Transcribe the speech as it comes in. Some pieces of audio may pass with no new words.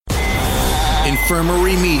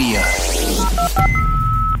Infirmary Media.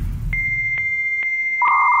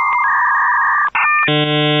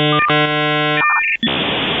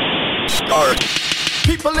 Start.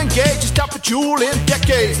 People engaged, it's time for dueling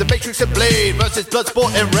decades. The Matrix and Blade versus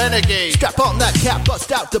Bloodsport and Renegade. Strap on that cap,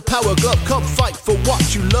 bust out the power glove. Come fight for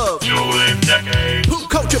what you love. Dueling decades. Poop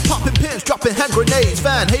culture, popping pins, dropping hand grenades.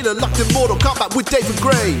 Van Halen locked in Mortal Kombat with David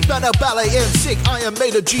Gray. Banner Ballet and Sick, Iron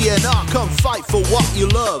Maiden, GNR. Come fight for what you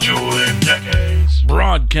love. Dueling decades.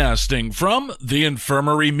 Broadcasting from the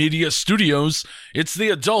Infirmary Media Studios, it's the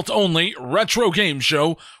adult-only retro game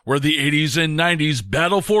show where the 80s and 90s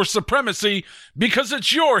battle for supremacy because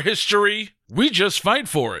it's your history. We just fight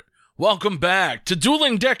for it. Welcome back to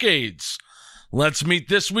Dueling Decades. Let's meet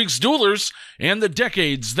this week's duelers and the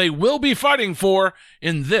decades they will be fighting for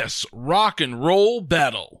in this rock and roll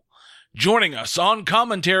battle. Joining us on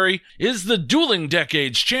commentary is the Dueling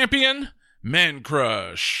Decades champion, Man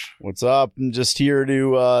Crush. What's up? I'm just here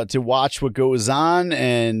to watch what goes on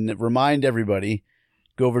and remind everybody,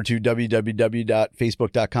 go over to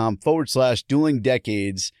www.facebook.com/Dueling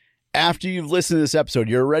Decades. After you've listened to this episode,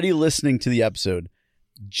 you're already listening to the episode.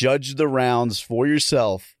 Judge the rounds for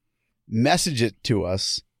yourself, message it to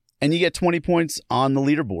us, and you get 20 points on the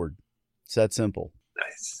leaderboard. It's that simple.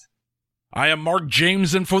 Nice. I am Mark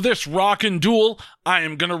James, and for this rock and duel, I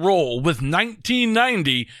am going to roll with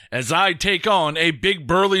 1990 as I take on a big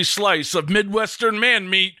burly slice of Midwestern man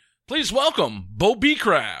meat. Please welcome Bo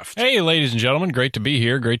Beecraft. Hey, ladies and gentlemen, great to be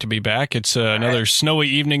here. Great to be back. It's another snowy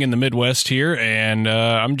evening in the Midwest here, and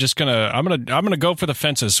I'm gonna go for the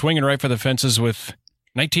fences, swinging right for the fences with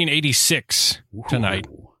 1986 tonight.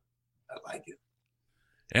 I like it.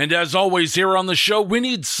 And as always here on the show, we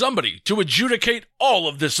need somebody to adjudicate all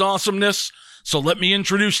of this awesomeness. So let me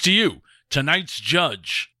introduce to you tonight's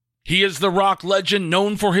judge. He is the rock legend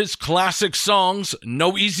known for his classic songs,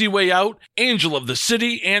 No Easy Way Out, Angel of the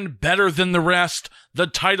City, and Better Than the Rest, the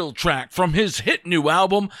title track from his hit new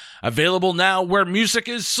album, available now where music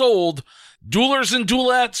is sold. Duelers and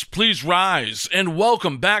duelettes, please rise and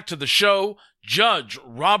welcome back to the show, Judge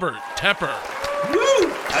Robert Tepper. Woo!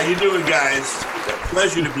 How you doing, guys? It's a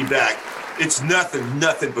pleasure to be back. It's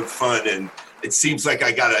nothing but fun, and it seems like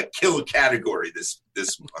I got a kill category this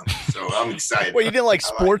month, so I'm excited. Well, you didn't like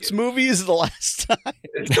sports movies the last time?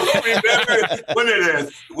 Don't remember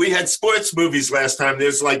we had sports movies last time.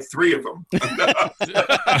 There's like 3 of them.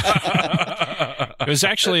 It was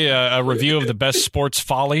actually a review of the best sports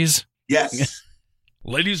follies. Yes.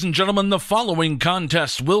 Ladies and gentlemen, the following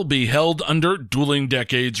contest will be held under Dueling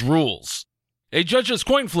Decades rules. A judge's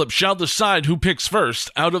coin flip shall decide who picks first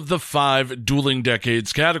out of the 5 Dueling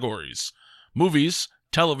Decades categories: movies,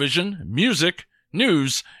 television, music,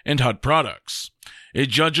 news, and hot products. A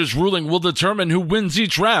judge's ruling will determine who wins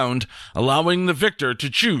each round, allowing the victor to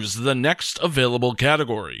choose the next available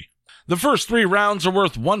category. The first 3 rounds are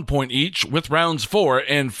worth 1 point each, with rounds 4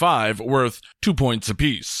 and 5 worth 2 points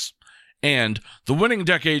apiece. And the winning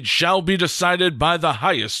decade shall be decided by the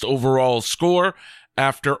highest overall score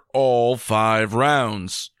after all 5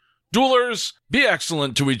 rounds. Duelers, be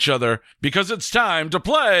excellent to each other, because it's time to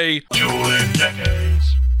play Dueling Decades.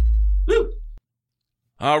 Woo!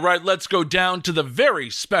 All right, let's go down to the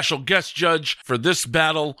very special guest judge for this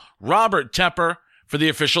battle, Robert Tepper, for the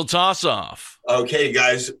official toss-off. Okay,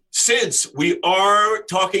 guys, since we are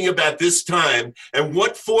talking about this time and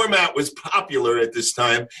what format was popular at this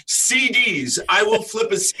time, CDs, I will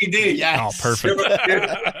flip a CD. Yes. Oh, perfect.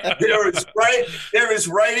 There is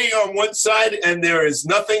writing on one side and there is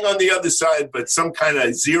nothing on the other side but some kind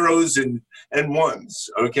of zeros and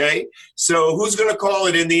ones, okay? So who's going to call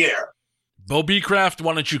it in the air? Bo Beecraft,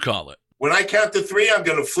 why don't you call it? When I count to 3, I'm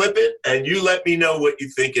going to flip it, and you let me know what you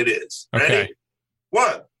think it is. Ready? Okay.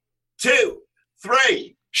 1, 2,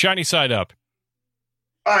 3. Shiny side up.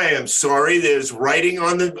 I am sorry. There's writing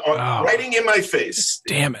writing in my face.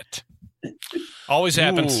 Damn it. Always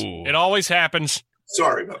happens. Ooh. It always happens.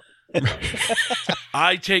 Sorry, Bo.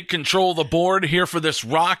 I take control of the board here for this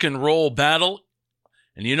rock and roll battle.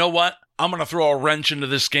 And you know what? I'm going to throw a wrench into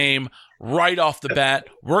this game right off the bat.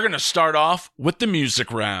 We're going to start off with the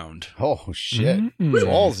music round. Oh, shit.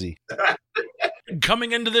 Ballsy.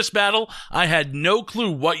 Coming into this battle, I had no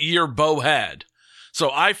clue what year Bo had.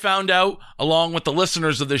 So I found out, along with the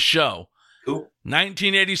listeners of this show, Cool.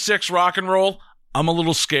 1986 rock and roll. I'm a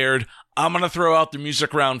little scared. I'm going to throw out the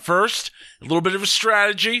music round first. A little bit of a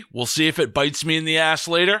strategy. We'll see if it bites me in the ass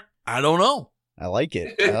later. I don't know. I like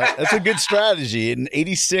it. That's a good strategy. In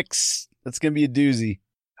 86, that's going to be a doozy.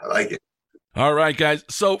 I like it. All right, guys.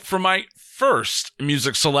 So for my first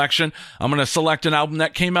music selection, I'm going to select an album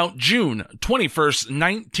that came out June 21st,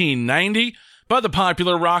 1990 by the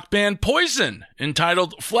popular rock band Poison,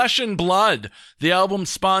 entitled Flesh and Blood. The album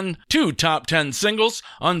spun 2 top 10 singles,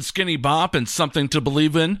 Unskinny Bop and Something to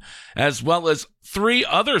Believe In, as well as 3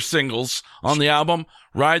 other singles on the album,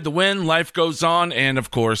 Ride the Wind, Life Goes On, and, of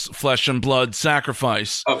course, Flesh and Blood,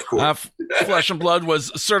 Sacrifice. Of course. Flesh and Blood was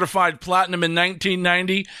certified platinum in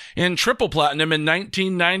 1990 and triple platinum in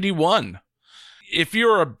 1991. If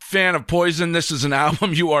you're a fan of Poison, this is an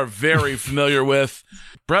album you are very familiar with.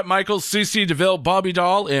 Bret Michaels, CeCe DeVille, Bobby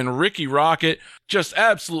Dahl, and Ricky Rocket just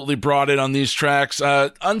absolutely brought it on these tracks.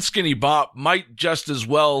 Unskinny Bop might just as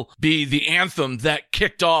well be the anthem that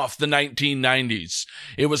kicked off the 1990s.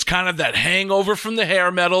 It was kind of that hangover from the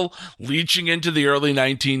hair metal leaching into the early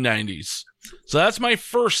 1990s. So that's my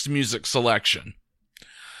first music selection.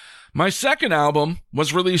 My second album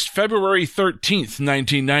was released February 13th,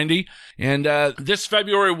 1990, and this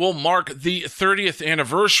February will mark the 30th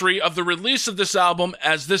anniversary of the release of this album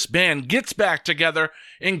as this band gets back together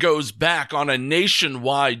and goes back on a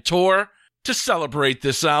nationwide tour to celebrate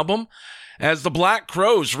this album, as the Black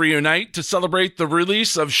Crowes reunite to celebrate the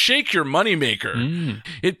release of Shake Your Moneymaker.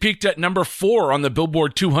 It peaked at number 4 on the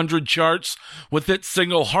Billboard 200 charts with its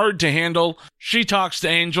single Hard to Handle, She Talks to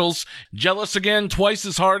Angels, Jealous Again, Twice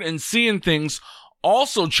as Hard, and Seeing Things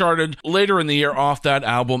also charted later in the year off that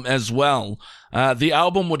album as well. The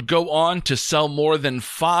album would go on to sell more than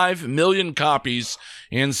 5 million copies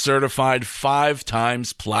and certified 5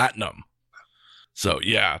 times platinum. So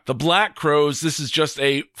yeah, the Black Crowes, this is just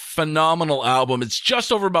a phenomenal album. It's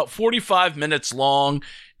just over about 45 minutes long.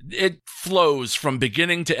 It flows from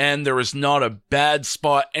beginning to end. There is not a bad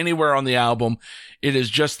spot anywhere on the album. It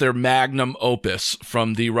is just their magnum opus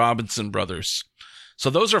from the Robinson Brothers. So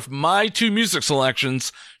those are my 2 music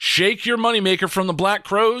selections, Shake Your Moneymaker from the Black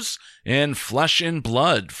Crowes and Flesh and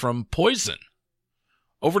Blood from Poison.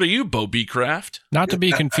 Over to you, Bo Beecraft. Not to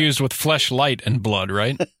be confused with Fleshlight and Blood,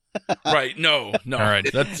 right? Right, no. All right.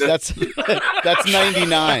 That's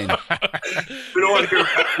 99. We don't want to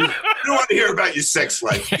hear about your sex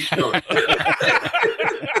life. Keep going.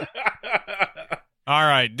 All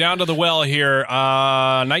right, down to the well here.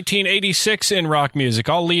 1986 in rock music.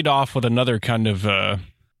 I'll lead off with another kind of,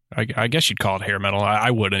 I guess you'd call it hair metal.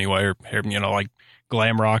 I would anyway, or hair, like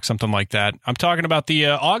glam rock, something like that. I'm talking about the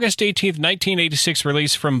August 18th, 1986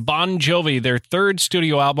 release from Bon Jovi, their 3rd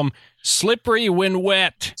studio album, Slippery When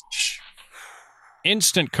Wet.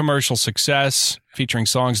 Instant commercial success, featuring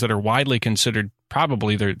songs that are widely considered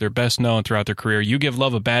probably their best known throughout their career. You Give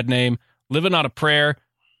Love a Bad Name, Living on a Prayer,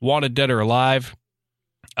 Wanted Dead or Alive.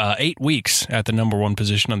 8 weeks at the number 1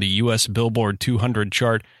 position on the U.S. Billboard 200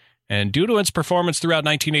 chart. And due to its performance throughout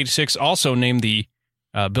 1986, also named the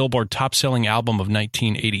Billboard top-selling album of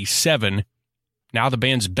 1987. Now the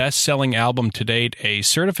band's best-selling album to date, a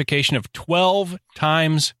certification of 12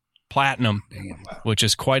 times platinum, which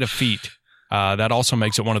is quite a feat. That also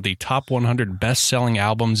makes it one of the top 100 best-selling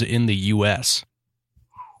albums in the U.S.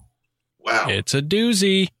 Wow. It's a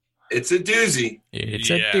doozy. It's a doozy. It's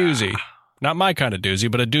a doozy. Not my kind of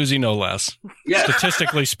doozy, but a doozy no less. Yeah.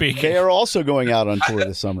 Statistically speaking. They are also going out on tour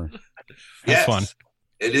this summer. That's fun.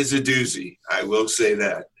 It is a doozy. I will say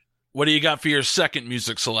that. What do you got for your second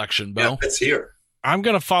music selection, Bo? Yeah, let's hear. I'm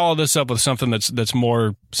going to follow this up with something that's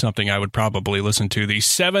more something I would probably listen to. The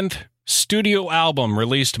 7th studio album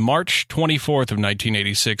released March 24th of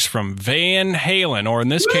 1986 from Van Halen, or in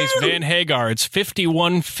this case, Van Hagar. It's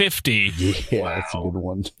 5150. Yeah, that's a good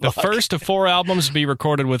one. The first of 4 albums to be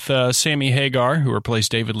recorded with Sammy Hagar, who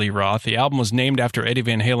replaced David Lee Roth. The album was named after Eddie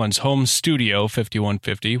Van Halen's home studio,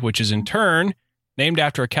 5150, which is in turn named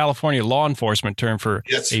after a California law enforcement term for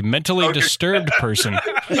a mentally disturbed person.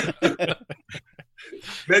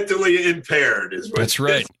 Mentally impaired is what that's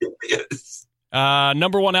right. Yes.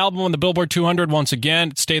 Number 1 album on the Billboard 200 once again.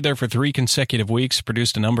 It stayed there for 3 consecutive weeks,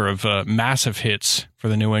 produced a number of massive hits for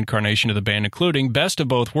the new incarnation of the band, including Best of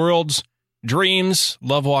Both Worlds, Dreams,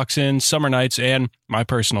 Love Walks In, Summer Nights, and my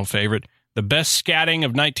personal favorite, the best scatting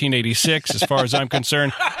of 1986 as far as I'm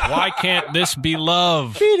concerned. Why Can't This Be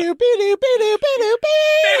Love?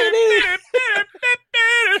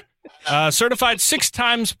 Certified 6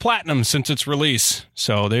 times platinum since its release.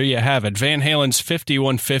 So there you have it. Van Halen's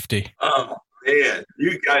 5150. Oh, man.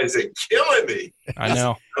 You guys are killing me. I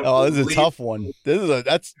know. Oh, this is a tough one.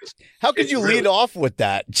 That's how could you lead off with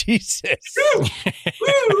that? Jesus. Woo,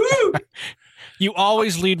 woo. You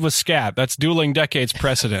always lead with scat. That's Dueling Decades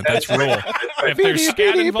precedent. That's rule. If there's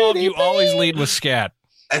scat involved, you always lead with scat.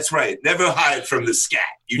 That's right. Never hide from the scat.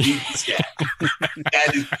 You need the scat.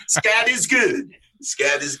 Scat is good.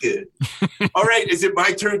 Scat is good. All right, is it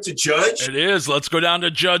my turn to judge? It is. Let's go down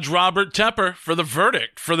to Judge Robert Tepper for the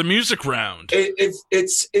verdict for the music round.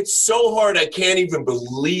 It's so hard. I can't even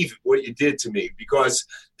believe what you did to me, because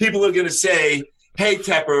people are going to say, hey,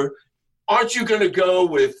 Tepper, aren't you going to go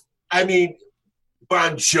with,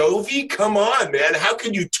 Bon Jovi? Come on, man. How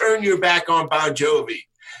can you turn your back on Bon Jovi?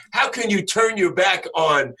 How can you turn your back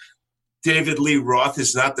on David Lee Roth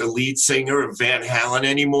is not the lead singer of Van Halen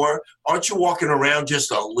anymore? Aren't you walking around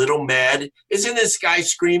just a little mad? Isn't this guy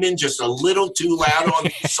screaming just a little too loud on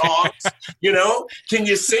these songs? Can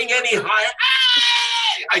you sing any higher?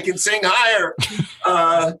 I can sing higher.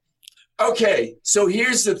 Okay, so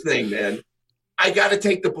here's the thing, man. I got to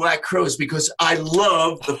take the Black Crowes because I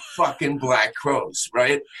love the fucking Black Crowes,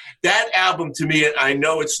 right? That album to me, I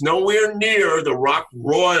know it's nowhere near the rock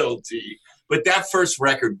royalty, but that first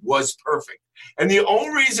record was perfect. And the only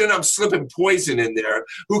reason I'm slipping Poison in there,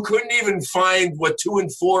 who couldn't even find what 2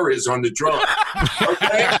 and 4 is on the drum,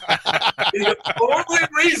 okay? The only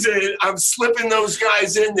reason I'm slipping those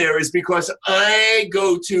guys in there is because I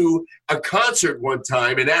go to a concert one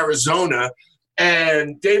time in Arizona,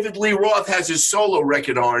 and David Lee Roth has his solo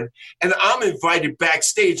record on, and I'm invited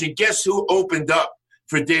backstage, and guess who opened up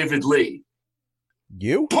for David Lee?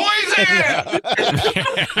 You? Poison!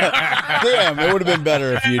 Damn, it would have been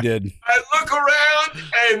better if you did. I look around,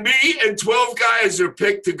 and me and 12 guys are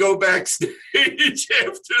picked to go backstage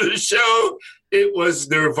after the show. It was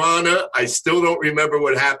Nirvana. I still don't remember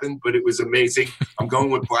what happened, but it was amazing. I'm going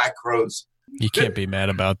with Black Crowes. You can't be mad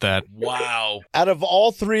about that. Wow. Out of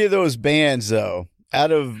all three of those bands, though,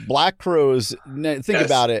 out of Black Crowes, think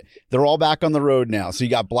about it. They're all back on the road now. So you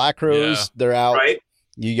got Black Crowes, they're out. Right.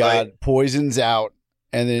 You got Poison's out,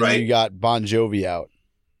 and then you got Bon Jovi out.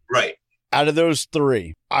 Right. Out of those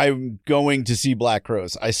three, I'm going to see Black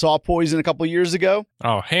Crowes. I saw Poison a couple years ago.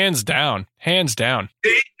 Oh, hands down. Hands down.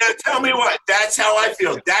 See, now tell me what. That's how I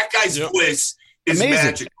feel. That guy's voice is amazing.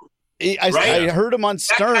 magical. I heard him on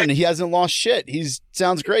Stern. He hasn't lost shit.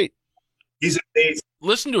 Sounds great. He's amazing.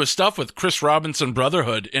 Listen to his stuff with Chris Robinson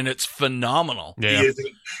Brotherhood, and it's phenomenal. Yeah.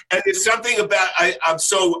 And there's something about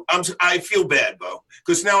I feel bad, Bo,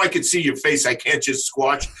 because now I can see your face. I can't just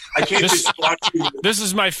squash. I can't just squash you. This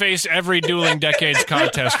is my face every Dueling Decades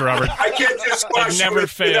contest, Robert. I can't just squash It never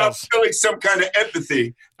fails. Feeling some kind of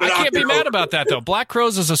empathy. I can't be mad about that, though. Black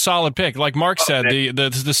Crowes is a solid pick. Like Mark said,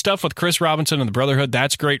 the stuff with Chris Robinson and the Brotherhood,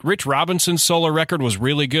 that's great. Rich Robinson's solo record was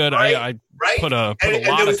really good. I put a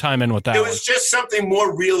lot of time in with that. There was just something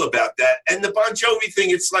more real about that. And the Bon Jovi thing,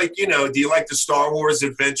 it's like, do you like the Star Wars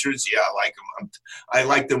adventures? Yeah, I like them. I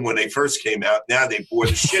liked them when they first came out. Now they bore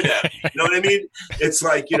the shit out of me. You know what I mean? It's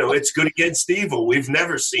like, it's good against evil. We've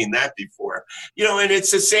never seen that before. And it's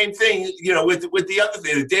the same thing, with the other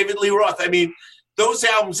thing, David Lee Roth. I mean, those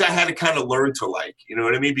albums I had to kind of learn to like, you know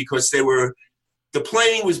what I mean? Because the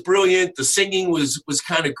playing was brilliant. The singing was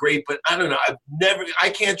kind of great, but I don't know. I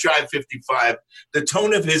can't drive 55. The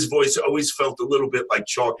tone of his voice always felt a little bit like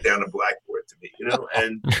chalk down a blackboard to me,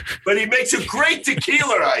 but he makes a great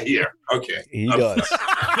tequila, I hear. Okay. He does.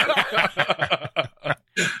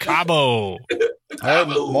 Cabo. All right,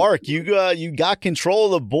 Mark, you got control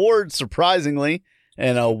of the board, surprisingly,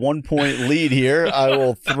 and a 1-point lead here. I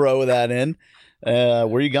will throw that in. Where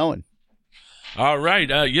are you going? All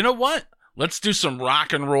right. You know what? Let's do some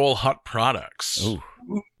rock and roll hot products. Ooh,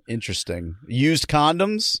 interesting. Used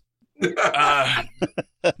condoms?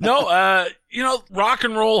 No, rock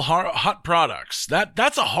and roll hot products.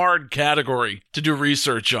 That's a hard category to do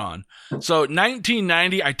research on. So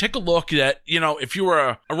 1990, I take a look at, if you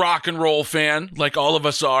were a rock and roll fan, like all of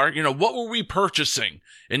us are, what were we purchasing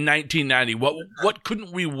in 1990? What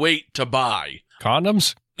couldn't we wait to buy?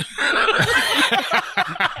 Condoms?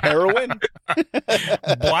 Heroin?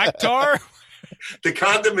 Black tar? The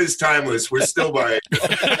condom is timeless. We're still buying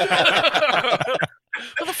it.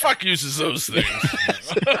 Who the fuck uses those things?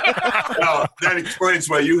 Well, that explains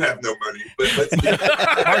why you have no money.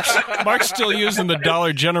 But Mark's still using the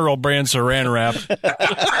Dollar General brand Saran wrap.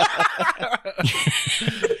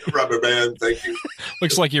 Rubber band, thank you.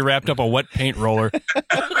 Looks like you wrapped up a wet paint roller.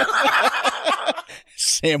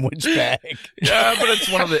 Sandwich bag. Yeah, but it's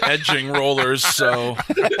one of the edging rollers, so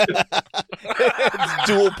it's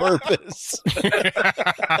dual purpose.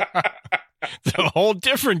 It's a whole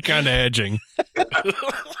different kind of edging.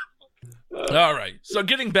 All right. So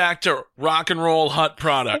getting back to rock and roll hot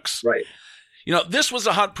products. Right. This was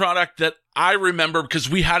a hot product that I remember because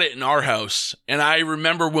we had it in our house, and I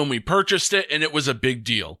remember when we purchased it, and it was a big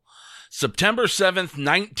deal. September 7th,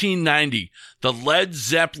 1990, the Led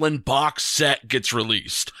Zeppelin box set gets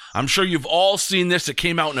released. I'm sure you've all seen this. It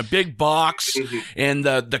came out in a big box, and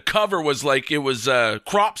the cover was like, it was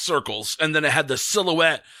crop circles, and then it had the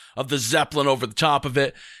silhouette of the Zeppelin over the top of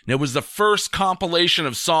it. And it was the first compilation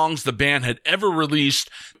of songs the band had ever released.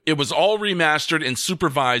 It was all remastered and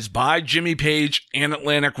supervised by Jimmy Page and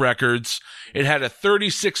Atlantic Records. It had a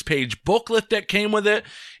 36-page booklet that came with it.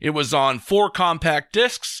 It was on 4 compact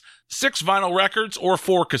discs, 6 vinyl records, or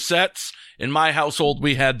 4 cassettes. In my household,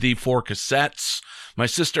 we had the 4 cassettes. My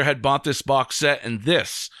sister had bought this box set, and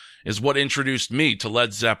this is what introduced me to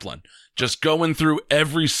Led Zeppelin. Just going through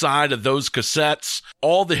every side of those cassettes.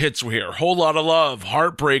 All the hits were here. Whole Lotta Love,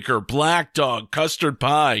 Heartbreaker, Black Dog, Custard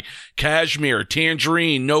Pie, Kashmir,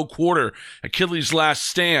 Tangerine, No Quarter, Achilles' Last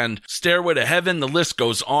Stand, Stairway to Heaven. The list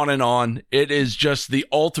goes on and on. It is just the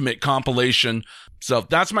ultimate compilation. So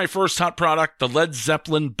that's my first hot product, the Led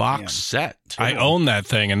Zeppelin box set. I own that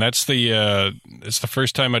thing, and that's it's the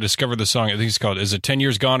first time I discovered the song. I think it's called, is it 10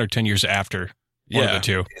 Years Gone or 10 Years After? One of the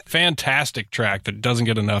two. Fantastic track that doesn't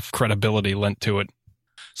get enough credibility lent to it.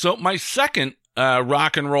 So my second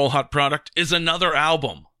rock and roll hot product is another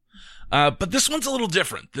album. But this one's a little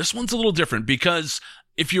different. Because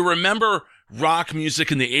if you remember rock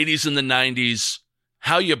music in the 80s and the 90s,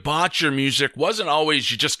 how you bought your music wasn't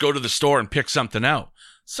always you just go to the store and pick something out.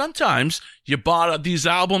 Sometimes you bought these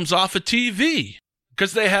albums off of TV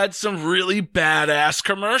because they had some really badass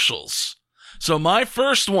commercials. So my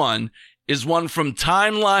first one is one from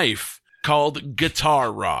Time Life called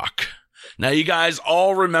Guitar Rock. Now, you guys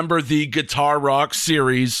all remember the Guitar Rock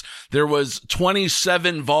series. There was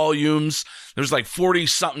 27 volumes. There's like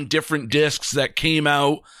 40-something different discs that came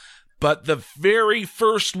out. But the very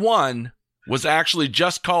first one was actually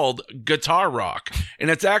just called Guitar Rock. And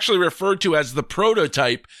it's actually referred to as the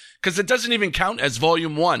prototype because it doesn't even count as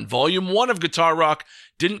Volume 1. Volume 1 of Guitar Rock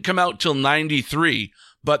didn't come out till 93.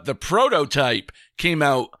 But the prototype came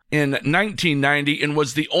out in 1990 and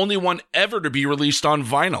was the only one ever to be released on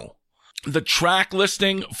vinyl. The track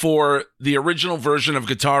listing for the original version of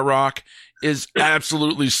Guitar Rock is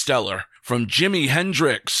absolutely stellar. From Jimi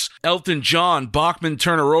Hendrix, Elton John, Bachman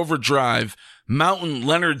Turner Overdrive, Mountain,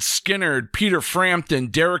 Leonard Skinner, Peter Frampton,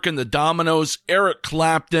 Derek and the Dominoes, Eric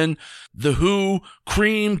Clapton, The Who,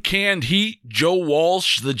 Cream, Canned Heat, Joe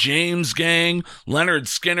Walsh, The James Gang, Leonard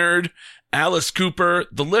Skinner, Alice Cooper.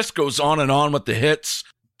 The list goes on and on with the hits.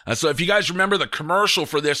 So if you guys remember the commercial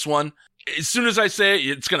for this one, as soon as I say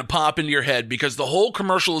it, it's going to pop into your head because the whole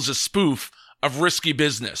commercial is a spoof of Risky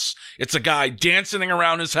Business. It's a guy dancing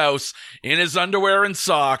around his house in his underwear and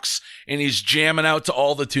socks, and he's jamming out to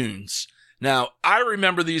all the tunes. Now, I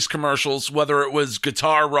remember these commercials, whether it was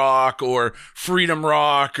Guitar Rock or Freedom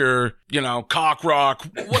Rock or, Cock Rock,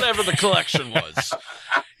 whatever the collection was.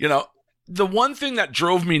 The one thing that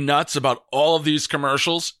drove me nuts about all of these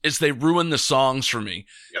commercials is they ruined the songs for me.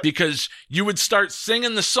 Yep. Because you would start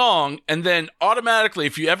singing the song and then automatically,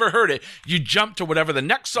 if you ever heard it, you jump to whatever the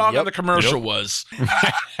next song of the commercial was. Smoke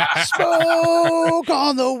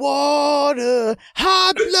on the water,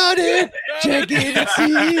 hot-blooded, check it and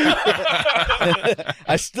see.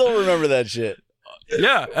 I still remember that shit.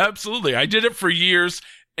 Yeah, absolutely. I did it for years.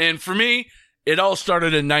 And for me, it all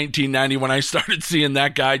started in 1990 when I started seeing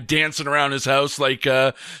that guy dancing around his house like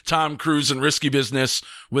Tom Cruise in Risky Business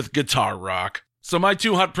with Guitar Rock. So my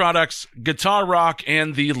two hot products, Guitar Rock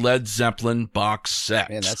and the Led Zeppelin box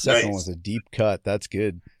set. Man, that second one was a deep cut. That's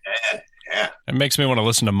good. Yeah. It makes me want to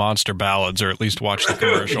listen to Monster Ballads or at least watch the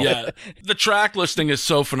commercial. Yeah, the track listing is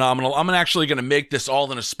so phenomenal. I'm actually going to make this all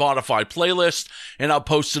in a Spotify playlist, and I'll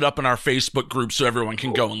post it up in our Facebook group so everyone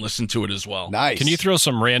can go and listen to it as well. Nice. Can you throw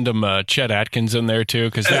some random Chet Atkins in there too?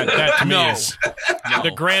 Because that to me is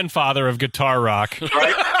the grandfather of Guitar Rock.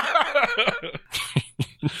 Right?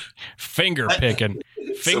 Finger picking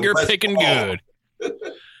good.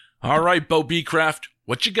 All right, Bo Beecraft,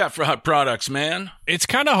 what you got for hot products, man? It's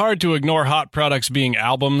kind of hard to ignore hot products being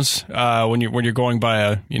albums when you're going by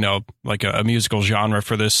a musical genre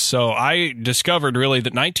for this. So I discovered really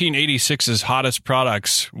that 1986's hottest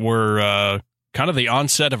products were kind of the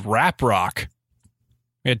onset of rap rock.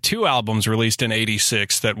 We had 2 albums released in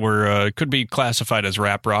 86 that were could be classified as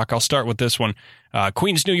rap rock. I'll start with this one.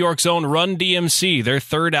 Queens, New York's own Run DMC, their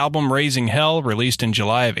third album, Raising Hell, released in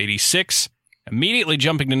July of 86. Immediately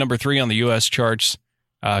jumping to number 3 on the U.S. charts,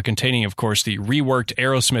 containing, of course, the reworked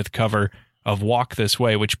Aerosmith cover of Walk This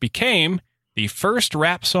Way, which became the first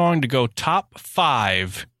rap song to go top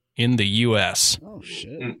 5 in the U.S. Oh,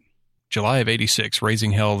 shit. July of 86,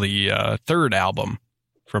 Raising Hell, the third album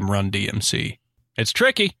from Run DMC. It's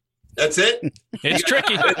tricky. That's it? It's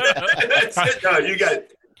tricky. That's it. No, you got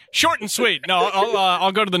it. Short and sweet. No,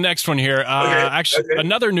 I'll go to the next one here.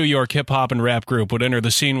 Another New York hip-hop and rap group would enter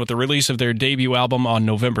the scene with the release of their debut album on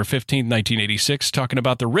November 15th, 1986, talking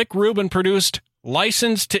about the Rick Rubin-produced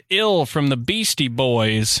License to Ill from the Beastie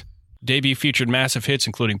Boys. Debut featured massive hits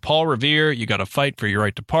including Paul Revere, You Gotta Fight for Your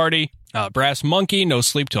Right to Party, Brass Monkey, No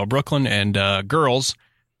Sleep Till Brooklyn, and Girls.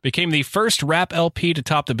 Became the first rap LP to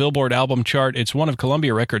top the Billboard album chart. It's one of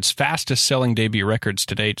Columbia Records' fastest-selling debut records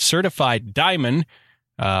to date. Certified Diamond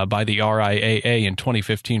by the RIAA in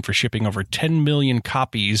 2015 for shipping over 10 million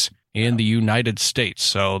copies in the United States.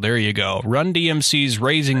 So there you go. Run DMC's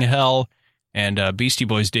Raising Hell and Beastie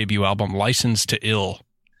Boys' debut album, License to Ill.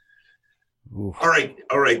 All right.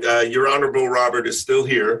 Your Honorable Robert is still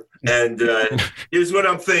here. And here's what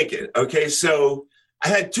I'm thinking. Okay, so I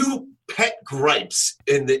had two pet gripes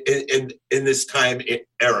in this time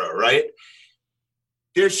era, right?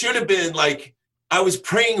 There should have been I was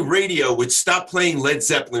praying radio would stop playing Led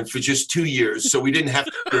Zeppelin for just 2 years, so we didn't have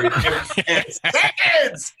to hear it every 10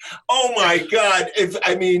 seconds. Oh my God!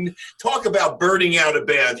 Talk about burning out a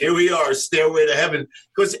band. Here we are, Stairway to Heaven,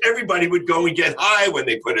 because everybody would go and get high when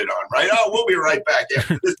they put it on, right? Oh, we'll be right back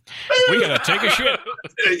after this. We gotta take a shit.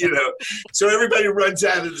 So everybody runs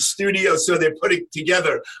out of the studio, so they're putting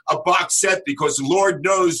together a box set because Lord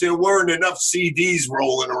knows there weren't enough CDs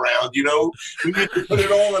rolling around. We need to put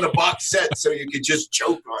it all in a box set so you could just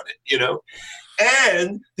choke on it,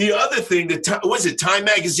 And the other thing, Time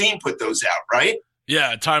Magazine put those out, right?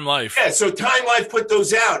 Yeah, Time Life. Yeah, so Time Life put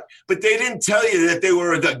those out, but they didn't tell you that they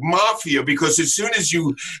were the mafia, because as soon as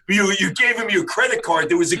you gave them your credit card,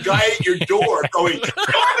 there was a guy at your door going, "You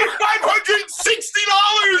owe me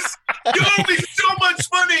 $560. You owe me so much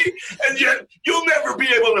money, and yet you'll never be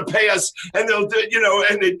able to pay us." And they'll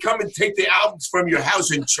and they'd come and take the albums from your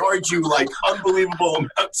house and charge you unbelievable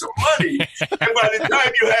amounts of money. And by the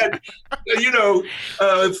time you had,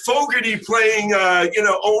 Fogerty playing,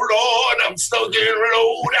 "Oh Lord, I'm still getting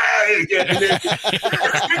old again,"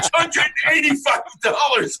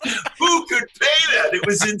 $685. Who could pay that? It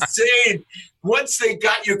was insane. Once they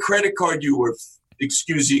got your credit card, you were,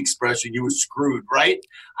 excuse the expression, you were screwed, right?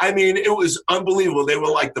 It was unbelievable. They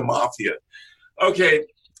were like the mafia. Okay.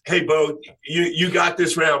 Hey, Bo, you got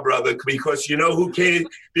this round, brother, because you know who came?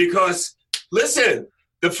 Because, listen,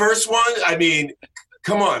 the first one,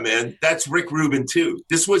 come on, man. That's Rick Rubin, too.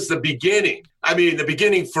 This was the beginning. The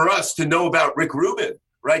beginning for us to know about Rick Rubin,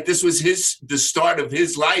 right? This was the start of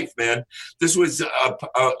his life, man. This was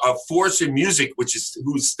a force in music,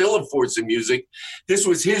 who's still a force in music. This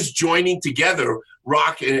was his joining together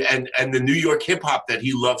rock and the New York hip hop that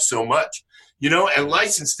he loved so much. And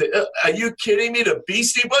License to, are you kidding me? The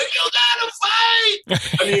Beastie Boys, you gotta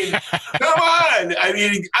fight. Come on.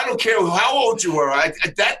 I don't care how old you are.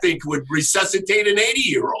 That thing would resuscitate an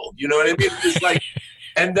 80-year-old. You know what I mean? It's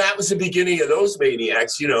and that was the beginning of those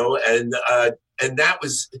maniacs, and that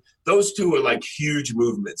was, those two were huge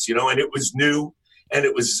movements, and it was new and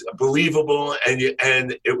it was believable and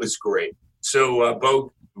it was great. So,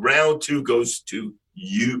 Bo, round 2 goes to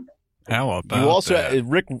you. How about you also that?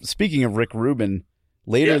 Speaking of Rick Rubin,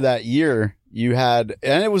 later that year you had,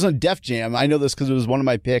 and it was on Def Jam. I know this because it was one of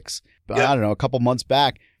my picks. But I don't know, a couple months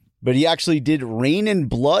back. But he actually did "Rain in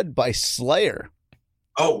Blood" by Slayer.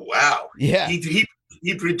 Oh wow! Yeah, he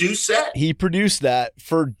produced that. He produced that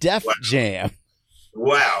for Def Jam.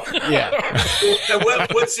 Wow. Yeah.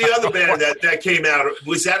 What's the other band that came out?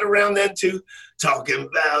 Was that around then too? Talking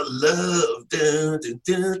about love,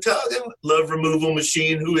 talking Love Removal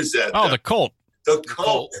Machine. Who is that? Oh, the Cult. The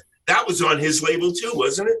Cult. That was on his label too,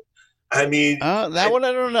 wasn't it? That one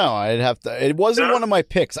I don't know. I'd have to. It wasn't one of my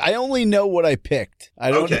picks. I only know what I picked.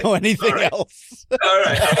 I don't know anything else. All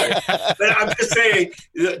right. But I'm just saying,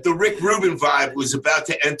 the Rick Rubin vibe was about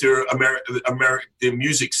to enter the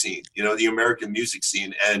music scene. The American music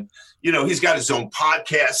scene, and he's got his own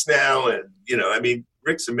podcast now, and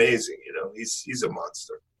Rick's amazing. He's a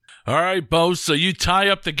monster. All right, Bo. So you tie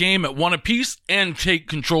up the game at 1 apiece and take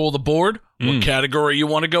control of the board. What category you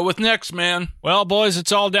want to go with next, man? Well, boys,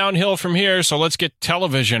 it's all downhill from here, so let's get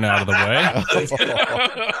television out of the way.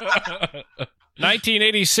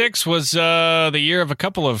 1986 was the year of a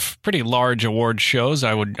couple of pretty large award shows.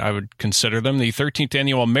 I would consider them. The 13th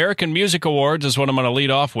Annual American Music Awards is what I'm going to lead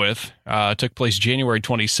off with. Took place January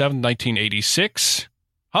 27, 1986.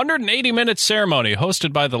 180-minute ceremony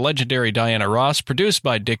hosted by the legendary Diana Ross, produced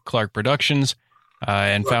by Dick Clark Productions,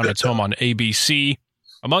 and found its home on ABC.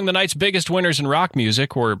 Among the night's biggest winners in rock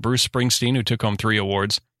music were Bruce Springsteen, who took home 3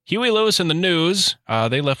 awards, Huey Lewis and the News.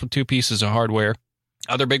 They left with 2 pieces of hardware.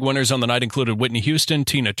 Other big winners on the night included Whitney Houston,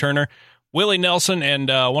 Tina Turner, Willie Nelson, and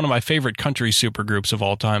one of my favorite country supergroups of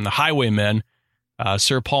all time, the Highwaymen.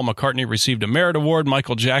 Sir Paul McCartney received a Merit Award.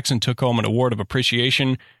 Michael Jackson took home an Award of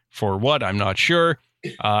Appreciation for what? I'm not sure.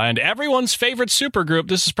 And everyone's favorite supergroup,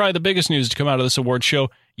 this is probably the biggest news to come out of this award show,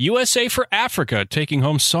 USA for Africa taking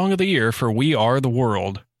home Song of the Year for We Are the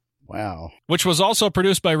World. Wow. Which was also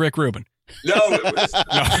produced by Rick Rubin. No, it was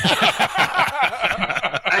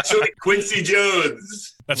actually Quincy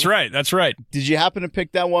Jones. That's right. That's right. Did you happen to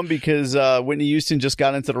pick that one because Whitney Houston just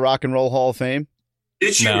got into the Rock and Roll Hall of Fame?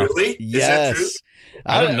 Did she really? Yes. Is that true?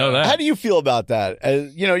 I didn't know that. How do you feel about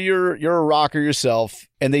that? You're a rocker yourself,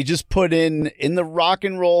 and they just put in the Rock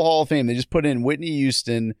and Roll Hall of Fame, they just put in Whitney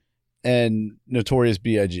Houston and Notorious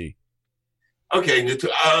B.I.G. Okay,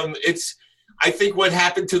 I think what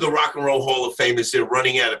happened to the Rock and Roll Hall of Fame is they're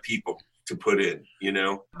running out of people to put in,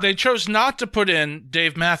 They chose not to put in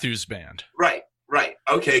Dave Matthews Band. Right.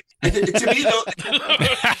 Okay. To me, though,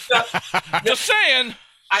 Just saying.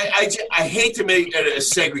 I hate to make it a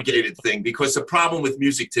segregated thing because the problem with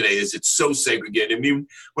music today is it's so segregated. I mean,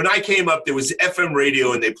 when I came up, there was FM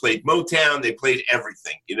radio and they played Motown, they played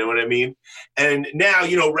everything. You know what I mean? And now,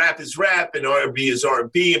 rap is rap and R&B is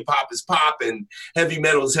R&B and pop is pop and heavy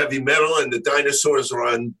metal is heavy metal and the dinosaurs are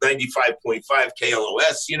on 95.5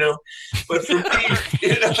 KLOS, But for me,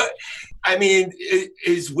 I mean,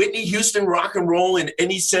 is Whitney Houston rock and roll in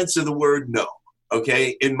any sense of the word? No.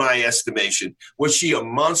 Okay, in my estimation. Was she a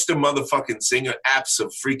monster motherfucking singer?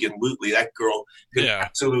 Abso-freaking-lutely. That girl could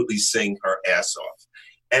absolutely sing her ass off.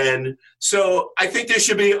 And so I think there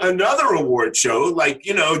should be another award show, like,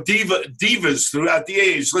 divas throughout the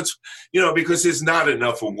age. Let's, because there's not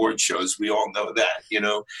enough award shows. We all know that,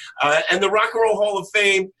 and the Rock and Roll Hall of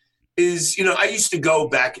Fame is, I used to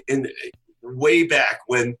go way back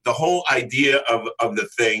when the whole idea of the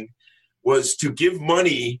thing was to give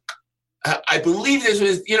money. I believe this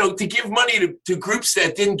was, to give money to groups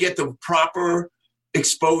that didn't get the proper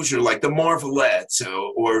exposure, like the Marvelettes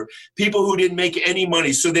or people who didn't make any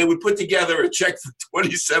money. So they would put together a check for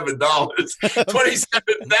 $27,000.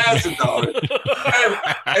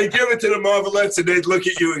 And give it to the Marvelettes, and they'd look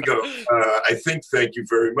at you and go, thank you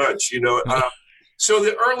very much. So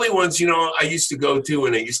the early ones, I used to go to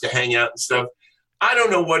and I used to hang out and stuff. I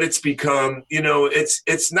don't know what it's become.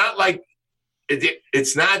 It's not like,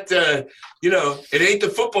 it's not, it ain't the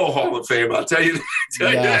Football Hall of Fame. I'll tell you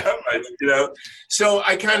that much, So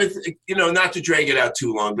I kind of, not to drag it out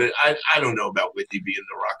too long, but I don't know about Whitney being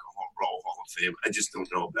the Rock and Roll Hall of Fame. I just don't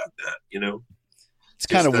know about that, It's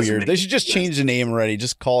kind of weird. They should just change the name already.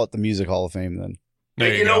 Just call it the Music Hall of Fame then.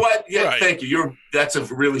 You know what? Yeah, right. Thank you. That's a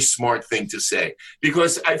really smart thing to say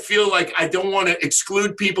because I feel like I don't want to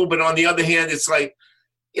exclude people, but on the other hand, it's like,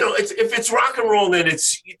 if it's rock and roll, then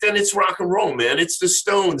it's rock and roll, man. It's the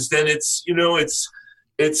Stones. Then it's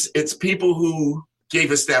people who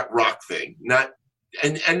gave us that rock thing.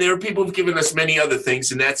 And there are people who've given us many other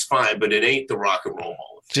things, and that's fine. But it ain't the Rock and Roll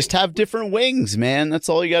Hall of Fame. Just have different wings, man. That's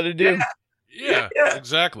all you got to do. Yeah,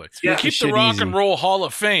 exactly. Yeah. Keep the Rock and Roll Hall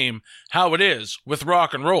of Fame how it is with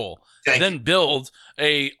rock and roll. Then build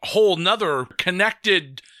a whole nother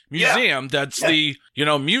connected museum that's the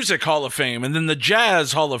Music Hall of Fame and then the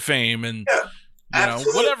Jazz Hall of Fame and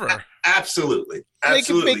whatever. Absolutely. They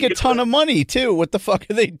can make a ton of money too. What the fuck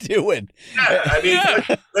are they doing? Yeah, I mean,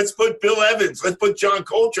 let's put Bill Evans, let's put John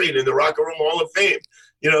Coltrane in the Rock and Roll Hall of Fame.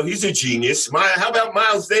 He's a genius. How about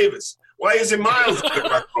Miles Davis? Why isn't Miles in the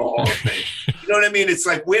Rock and Roll Hall of Fame? You know what I mean? It's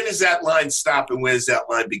like, where does that line stop and where does that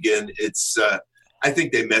line begin? It's I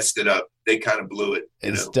think they messed it up. They kind of blew it.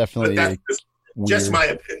 It's definitely just my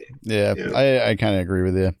opinion. Yeah, I kind of agree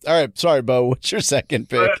with you. All right, sorry, Bo. What's your second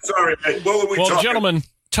pick? Sorry, man. What were we talking? Gentlemen,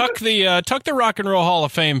 tuck the Rock and Roll Hall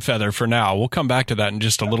of Fame feather for now. We'll come back to that in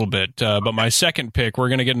just a little bit. But my second pick, we're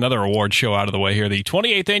going to get another award show out of the way here. The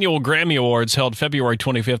 28th Annual Grammy Awards held February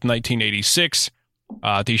 25th, 1986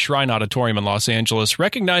 at the Shrine Auditorium in Los Angeles,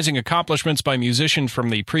 recognizing accomplishments by musicians from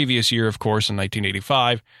the previous year, of course, in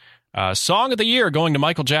 1985. Song of the Year going to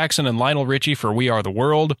Michael Jackson and Lionel Richie for We Are the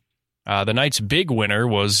World. The night's big winner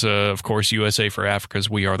was, of course, USA for Africa's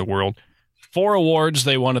We Are the World. 4 awards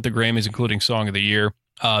they won at the Grammys, including Song of the Year.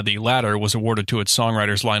 The latter was awarded to its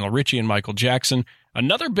songwriters Lionel Richie and Michael Jackson.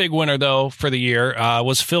 Another big winner, though, for the year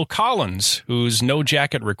was Phil Collins, whose No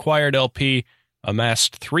Jacket Required LP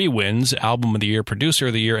amassed 3 wins, Album of the Year, Producer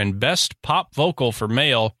of the Year, and Best Pop Vocal for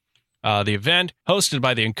Male. The event, hosted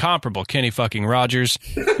by the incomparable Kenny fucking Rogers,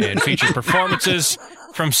 and featured performances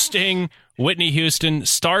from Sting, Whitney Houston,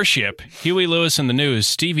 Starship, Huey Lewis and the News,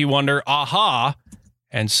 Stevie Wonder, Aha,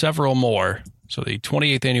 and several more. So the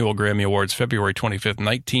 28th Annual Grammy Awards, February 25th,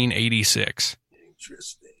 1986.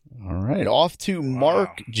 Interesting. All right, off to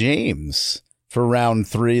Mark James for round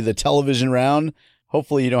 3, the television round.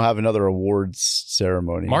 Hopefully you don't have another awards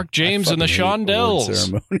ceremony. Mark James and the Shondells.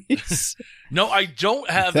 Ceremonies. No, I don't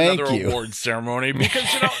have another awards ceremony because,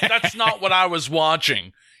 that's not what I was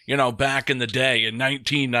watching, back in the day in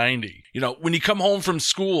 1990. When you come home from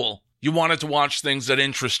school, you wanted to watch things that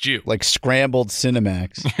interest you. Like scrambled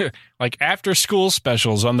Cinemax. Like after school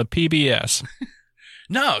specials on the PBS.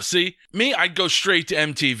 No, see, me, I'd go straight to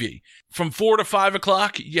MTV. From 4 to 5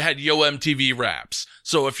 o'clock, you had Yo MTV Raps.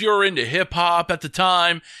 So if you're into hip-hop at the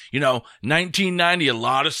time, 1990, a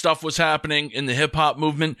lot of stuff was happening in the hip-hop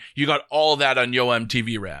movement. You got all that on Yo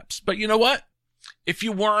MTV Raps. But you know what? If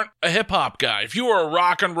you weren't a hip-hop guy, if you were a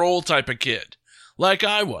rock and roll type of kid, like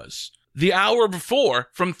I was, the hour before,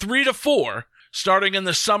 from 3 to 4, starting in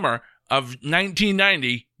the summer of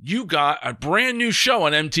 1990, you got a brand new show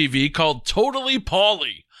on MTV called Totally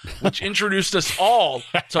Pauly, which introduced us all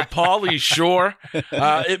to Pauly Shore.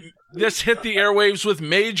 This hit the airwaves with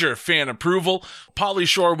major fan approval. Pauly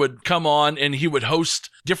Shore would come on and he would host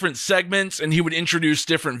different segments and he would introduce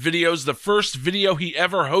different videos. The first video he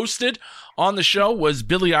ever hosted on the show was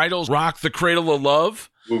Billy Idol's Rock the Cradle of Love.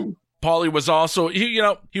 Ooh. Pauly was also,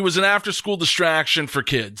 he was an after-school distraction for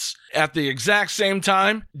kids. At the exact same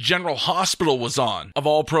time, General Hospital was on, of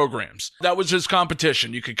all programs. That was his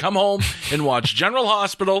competition. You could come home and watch General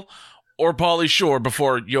Hospital or Pauly Shore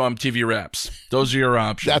before Yo MTV Raps. Those are your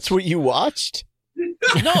options. That's what you watched?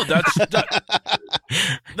 No,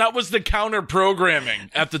 that was the counter programming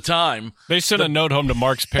at the time. They sent a note home to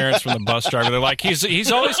Mark's parents from the bus driver. They're like,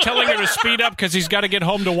 he's always telling her to speed up because he's got to get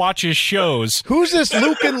home to watch his shows. Who's this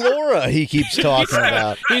Luke and Laura he keeps talking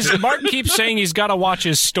about? Mark keeps saying he's got to watch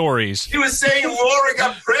his stories. He was saying Laura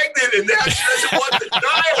got pregnant and now she doesn't want the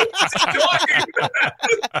child. What's he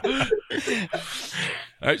talking?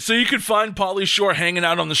 All right, so you could find Pauly Shore hanging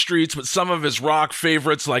out on the streets with some of his rock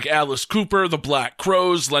favorites like Alice Cooper, the Black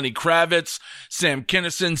Crowes, Lenny Kravitz, Sam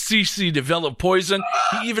Kinison, CeCe DeVille Poison.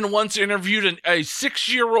 He even once interviewed a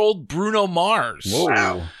 6-year-old Bruno Mars.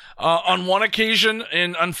 Whoa. On one occasion,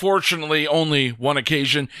 and unfortunately only one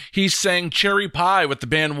occasion, he sang Cherry Pie with the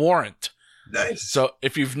band Warrant. Nice. So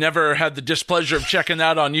if you've never had the displeasure of checking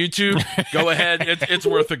that on YouTube, go ahead. It's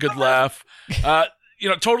worth a good laugh.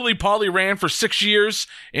 Totally Pauly ran for 6 years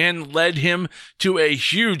and led him to a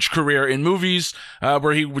huge career in movies,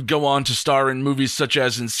 where he would go on to star in movies such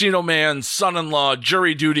as Encino Man, Son-in-Law,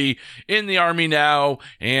 Jury Duty, In the Army Now,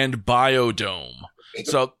 and Biodome.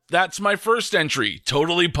 So that's my first entry,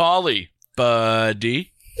 Totally Pauly,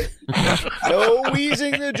 buddy. No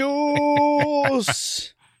wheezing the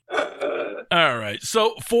juice. All right.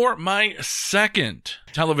 So for my second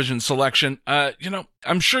television selection,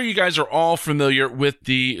 I'm sure you guys are all familiar with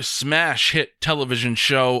the smash hit television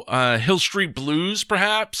show, Hill Street Blues,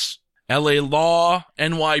 perhaps? LA Law,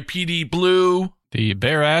 NYPD Blue. The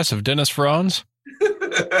bare ass of Dennis Franz?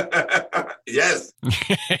 Yes.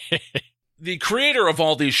 The creator of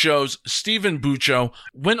all these shows, Stephen Buccio,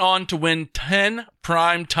 went on to win 10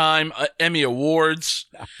 Primetime Emmy Awards.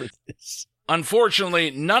 Not for this. Unfortunately,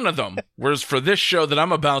 none of them was for this show that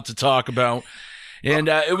I'm about to talk about. And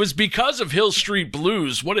it was because of Hill Street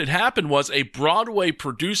Blues. What had happened was a Broadway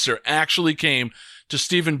producer actually came to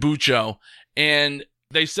Stephen Buccio, and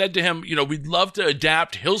they said to him, we'd love to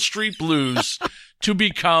adapt Hill Street Blues to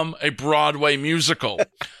become a Broadway musical.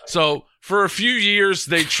 So for a few years,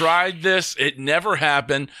 they tried this. It never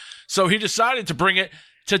happened. So he decided to bring it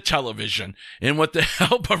to television. And with the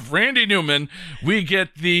help of Randy Newman, we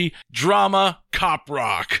get the drama Cop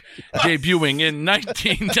Rock, debuting in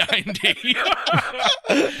 1990.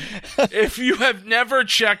 If you have never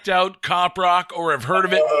checked out Cop Rock or have heard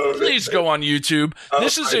of it, please go on YouTube.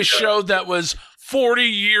 This is a show that was 40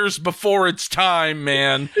 years before its time,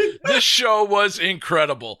 man. This show was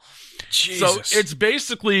incredible. Jesus. So it's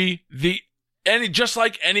basically just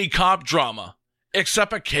like any cop drama,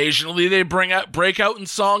 except occasionally they break out in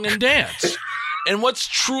song and dance. And what's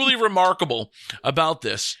truly remarkable about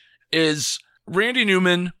this is Randy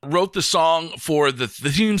Newman wrote the song for the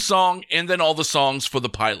theme song and then all the songs for the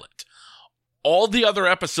pilot. All the other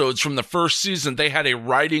episodes from the first season, they had a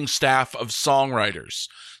writing staff of songwriters.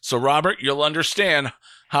 So, Robert, you'll understand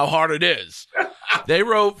how hard it is. They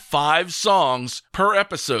wrote 5 songs per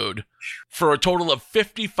episode for a total of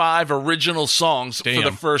 55 original songs for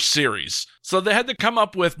the first series. So they had to come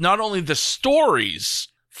up with not only the stories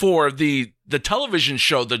for the television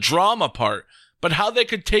show, the drama part, but how they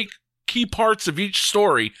could take key parts of each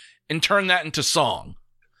story and turn that into song.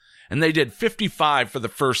 And they did 55 for the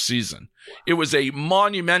first season. It was a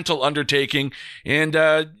monumental undertaking, and,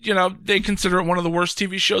 they consider it one of the worst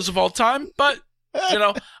TV shows of all time, but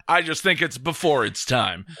I just think it's before its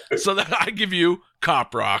time. So that I give you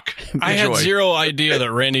Cop Rock. I had zero idea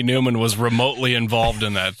that Randy Newman was remotely involved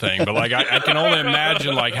in that thing, but like I can only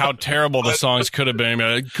imagine like how terrible the songs could have been.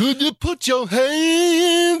 Like, could you put your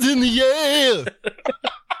hands in the air?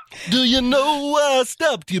 Do you know I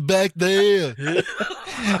stopped you back there?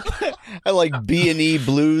 I like B&E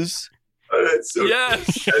blues. Oh, that's so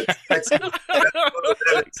Yes. That's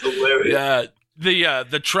hilarious. Yeah,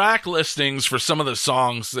 the track listings for some of the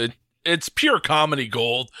songs, it's pure comedy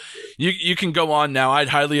gold. You can go on now. I'd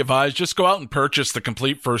highly advise just go out and purchase the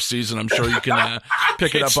complete first season. I'm sure you can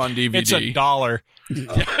pick it up on DVD. It's $1.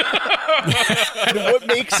 What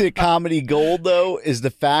makes it comedy gold, though, is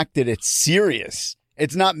the fact that it's serious.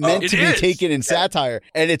 It's not meant to be taken in satire,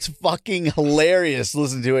 and it's fucking hilarious.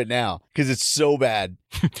 Listen to it now, because it's so bad.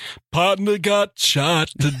 Partner got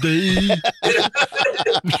shot today.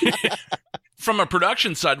 From a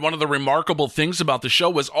production side, one of the remarkable things about the show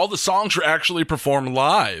was all the songs were actually performed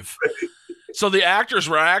live. So the actors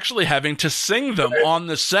were actually having to sing them on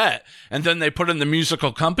the set, and then they put in the musical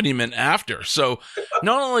accompaniment after. So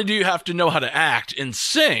not only do you have to know how to act and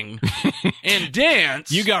sing and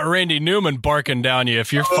dance. You got Randy Newman barking down you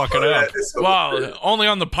if you're fucking up. So Wow, only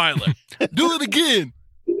on the pilot. Do it again.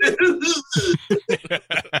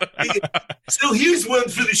 So here's one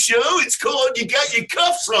for the show. It's called "You Got Your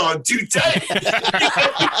Cuffs On Too Tight." You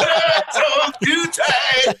got your cuffs on too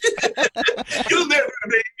tight. You'll never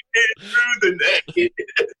make it through the night.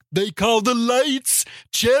 They call the lights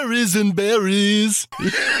cherries and berries.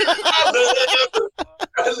 I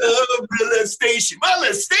love molestation.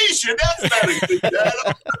 Molestation. That's not a good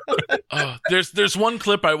title. There's one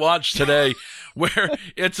clip I watched today where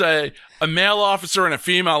it's a male officer and a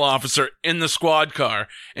female officer in the squad car,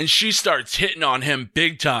 and she starts hitting on him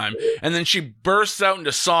big time, and then she bursts out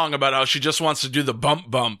into song about how she just wants to do the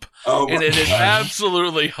bump bump, and it is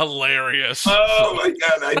absolutely hilarious. Oh my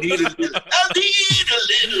God! I need a little.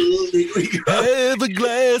 Here we go. Have a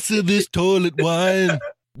glass of this toilet wine.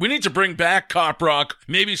 We need to bring back Cop Rock,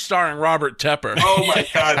 maybe starring Robert Tepper. Oh my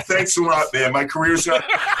God! Thanks a lot, man. My career's up.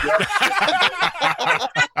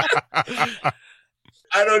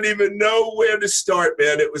 I don't even know where to start,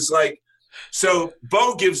 man. It was like, so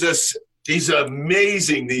Bo gives us these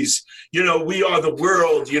amazing, we are the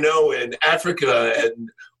world, and Africa and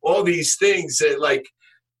all these things that like,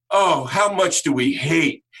 oh, how much do we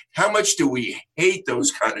hate? How much do we hate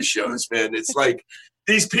those kind of shows, man? It's like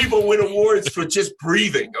these people win awards for just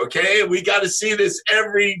breathing, okay? We got to see this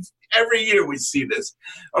every year we see this.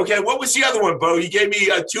 Okay, what was the other one, Bo? You gave me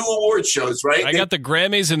 2 award shows, right? I got the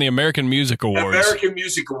Grammys and the American Music Awards. American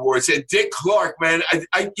Music Awards. And Dick Clark, man,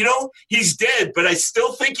 I he's dead, but I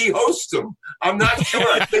still think he hosts them. I'm not sure.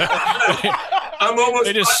 I'm almost.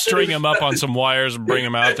 They just string him up on some wires and bring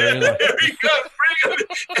him out there. There he goes.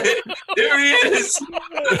 Bring him. There he is.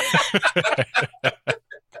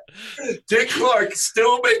 Dick Clark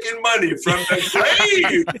still making money from the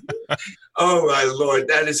grave. Oh my Lord,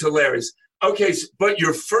 that is hilarious. Okay, but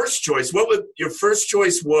your first choice, your first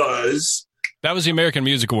choice was? That was the American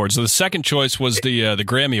Music Awards. So the second choice was the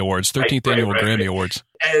Grammy Awards, 13th annual Grammy Awards.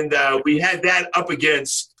 And we had that up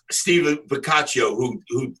against Steve Boccaccio, who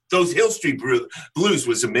those Hill Street Blues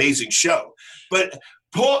was an amazing show. But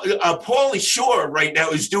Pauly Shore right now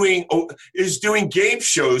is doing game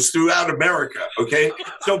shows throughout America. Okay,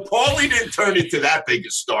 so Paulie didn't turn into that big a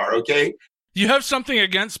star. Okay, you have something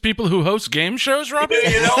against people who host game shows, Robert?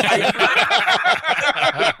 I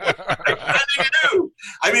do.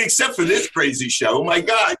 I mean, except for this crazy show. Oh my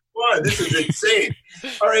God, come on, this is insane.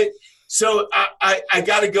 All right. So I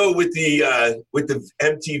got to go with the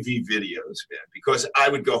MTV videos, man, because I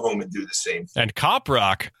would go home and do the same thing. And Cop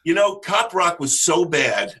Rock. Cop Rock was so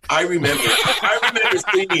bad. I remember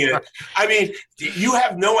seeing it. I mean, you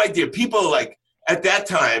have no idea. People like at that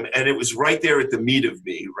time, and it was right there at the meat of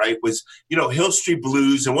me, right, was, Hill Street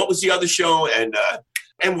Blues. And what was the other show? And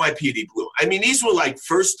NYPD Blue. I mean, these were like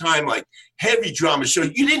first time, like heavy drama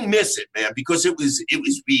shows. You didn't miss it, man, because it was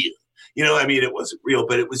real. I mean, it wasn't real,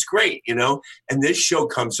 but it was great, And this show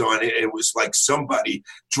comes on, and it was like somebody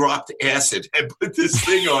dropped acid and put this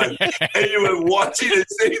thing on, and you were watching this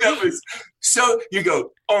thing that was so, you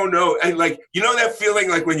go, oh no. And like, that feeling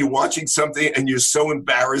like when you're watching something and you're so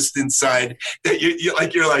embarrassed inside that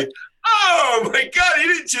you're like, oh my God,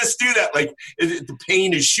 you didn't just do that. Like the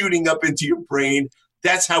pain is shooting up into your brain.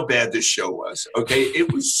 That's how bad this show was. Okay,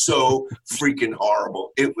 it was so freaking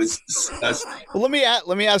horrible. It was disgusting. Well, let me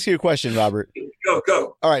ask you a question, Robert.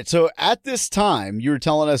 Go. All right. So at this time, you were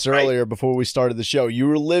telling us earlier before we started the show, you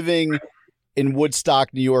were living in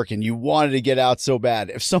Woodstock, New York, and you wanted to get out so bad.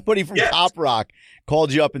 If somebody from Cop Rock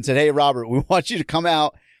called you up and said, "Hey, Robert, we want you to come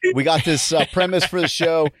out. We got this premise for the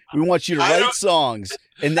show. We want you to write songs,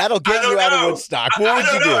 and that'll get you out of Woodstock." What would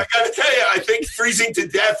you do? I got to tell you, I think freezing to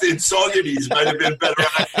death in 80's might have been better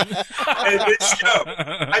than this show.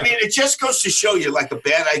 I mean, it just goes to show you, like, a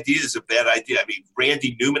bad idea is a bad idea. I mean,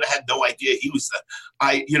 Randy Newman, I had no idea he was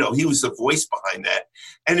the voice behind that.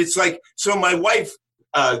 And it's like, so my wife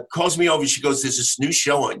calls me over. She goes, "There's this new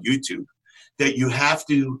show on YouTube that you have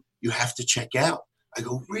to check out." I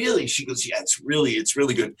go, "Really?" She goes, "Yeah, it's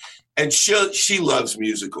really good." And she loves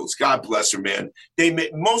musicals. God bless her, man.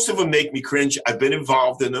 Most of them make me cringe. I've been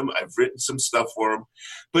involved in them. I've written some stuff for them.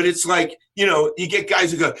 But it's like, you get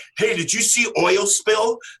guys who go, "Hey, did you see Oil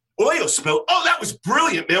Spill?" Oil Spill? Oh, that was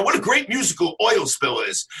brilliant, man. What a great musical Oil Spill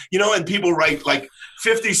is. And people write like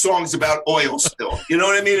 50 songs about oil spill. You know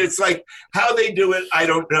what I mean? It's like, how they do it, I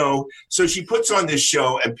don't know. So she puts on this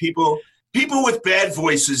show, and people with bad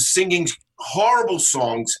voices singing horrible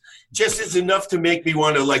songs just is enough to make me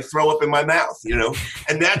want to, like, throw up in my mouth,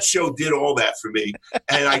 And that show did all that for me,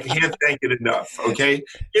 and I can't thank it enough, okay?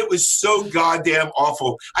 It was so goddamn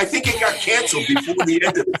awful. I think it got canceled before the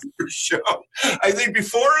end of the show. I think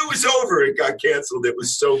before it was over, it got canceled. It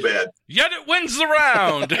was so bad. Yet it wins the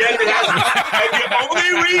round. And the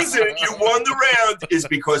only reason you won the round is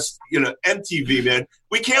because, MTV, man,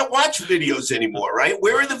 we can't watch videos anymore, right?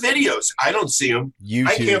 Where are the videos? I don't see them. YouTube.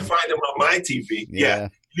 I can't find them on my TV. Yeah.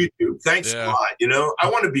 YouTube. Thanks a lot. I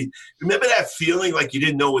want to remember that feeling like you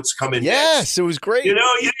didn't know what's coming next? Yes, it was great. You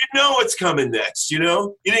didn't know what's coming next, You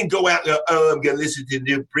didn't go out and go, "Oh, I'm going to listen to the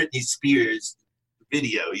new Britney Spears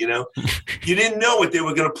video, You didn't know what they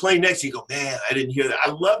were going to play next. You go, "Man, I didn't hear that."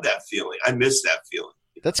 I love that feeling. I miss that feeling.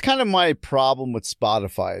 That's kind of my problem with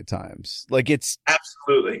Spotify at times. Like, it's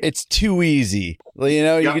too easy.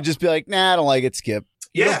 You could just be like, "Nah, I don't like it, skip."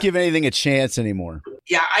 You don't give anything a chance anymore.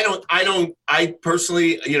 Yeah, I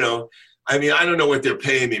personally, I mean, I don't know what they're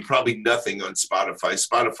paying me. Probably nothing on Spotify.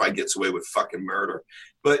 Spotify gets away with fucking murder.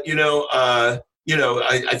 But, I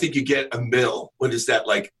think you get a mill. What is that,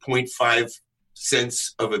 like 0.5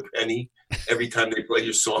 cents of a penny every time they play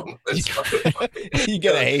your song? You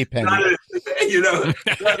get a hay penny.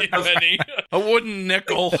 A wooden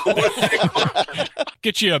nickel.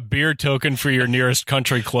 Get you a beer token for your nearest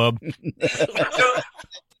country club.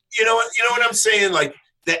 You know what I'm saying? Like,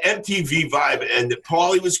 the MTV vibe, and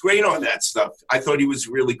Paulie was great on that stuff. I thought he was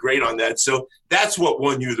really great on that. So that's what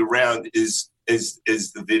won you the round is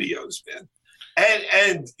the videos, man.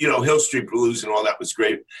 And Hill Street Blues and all that was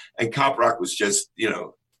great. And Cop Rock was just,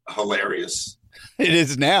 hilarious. It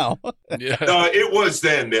is now. Yeah. No, it was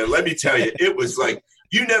then, man. Let me tell you, it was like,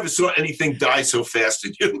 you never saw anything die so fast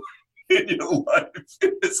in your life.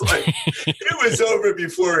 It's like, it was over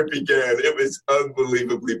before it began. It was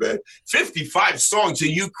unbelievably bad. 55 songs. Are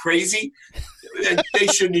you crazy? And they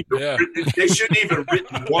shouldn't even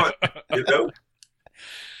written one,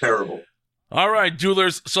 Terrible. All right,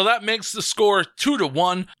 duelers. So that makes the score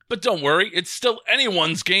 2-1. But don't worry, it's still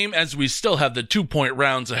anyone's game, as we still have the 2-point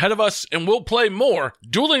rounds ahead of us, and we'll play more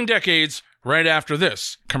Dueling Decades right after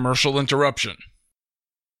this commercial interruption.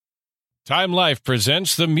 Time Life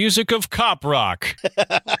presents the music of Cop Rock.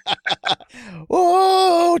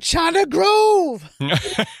 Oh, China Grove.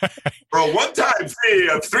 For a one-time fee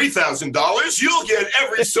of $3,000, you'll get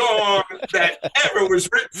every song that ever was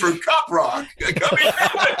written for Cop Rock.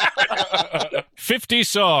 50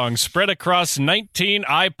 songs spread across 19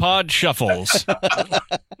 iPod shuffles.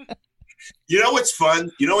 You know what's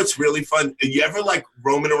fun? You know what's really fun? You ever, like,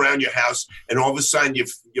 roaming around your house and all of a sudden you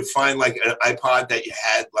find, like, an iPod that you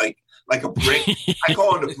had, like a brick? I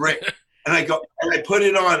call it a brick. And I go, and I put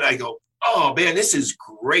it on, and I go, "Oh, man, this is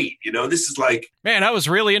great." This is like... Man, I was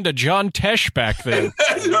really into John Tesh back then.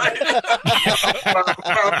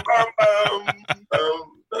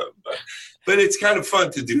 But it's kind of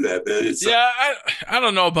fun to do that, man. I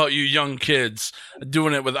don't know about you young kids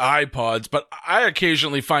doing it with iPods, but I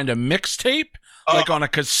occasionally find a mixtape, like on a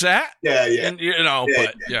cassette. Yeah. And, I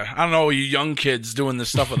don't know you young kids doing this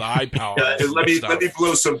stuff with iPods. Let me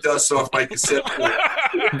blow some dust off my cassette.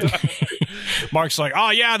 Mark's like, "Oh,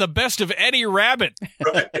 yeah, the best of Eddie Rabbit."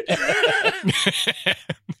 Right.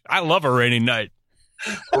 I love A Rainy Night.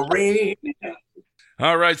 A rainy night.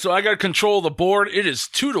 All right, so I got to control the board. It is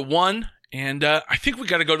 2-1. And I think we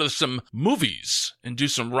got to go to some movies and do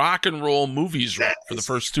some rock and roll movies for the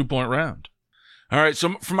first 2-point round. All right,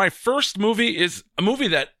 so for my first movie is a movie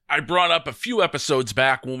that I brought up a few episodes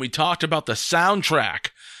back when we talked about the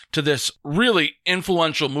soundtrack to this really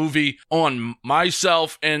influential movie on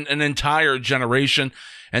myself and an entire generation.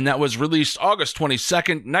 And that was released August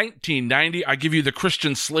 22nd, 1990. I give you the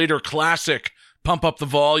Christian Slater classic, Pump Up the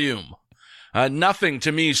Volume. Nothing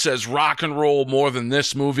to me says rock and roll more than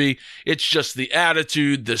this movie. It's just the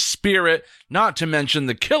attitude, the spirit, not to mention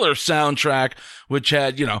the killer soundtrack, which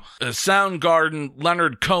had, Soundgarden,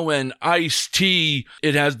 Leonard Cohen, Ice-T.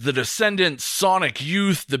 It has the Descendants, Sonic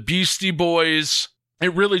Youth, the Beastie Boys.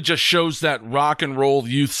 It really just shows that rock and roll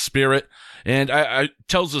youth spirit. And I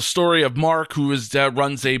tells the story of Mark, who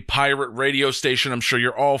runs a pirate radio station. I'm sure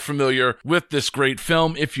you're all familiar with this great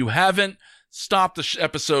film. If you haven't, stop the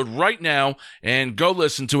episode right now and go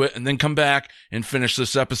listen to it, and then come back and finish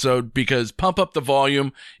this episode, because Pump Up the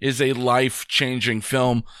Volume is a life-changing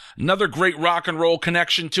film. Another great rock and roll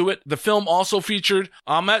connection to it. The film also featured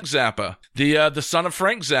Ahmet Zappa, the son of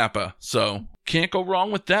Frank Zappa. So can't go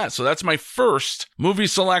wrong with that. So that's my first movie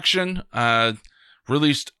selection,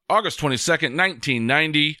 released August 22nd,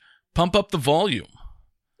 1990, Pump Up the Volume.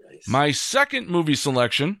 Nice. My second movie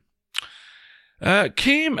selection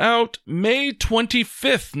came out May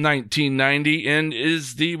 25th, 1990, and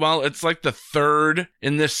is it's like the third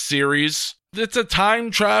in this series. It's a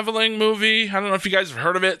time-traveling movie. I don't know if you guys have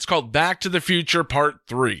heard of it. It's called Back to the Future Part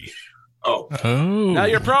 3. Oh. Now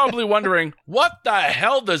you're probably wondering, what the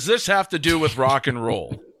hell does this have to do with rock and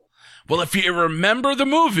roll? Well, if you remember the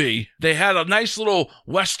movie, they had a nice little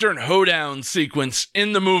Western hoedown sequence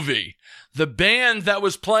in the movie. The band that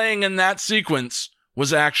was playing in that sequence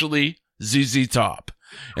was actually ZZ Top.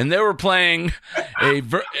 And they were playing a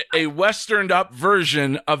Westerned up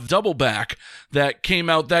version of Doubleback that came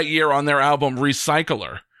out that year on their album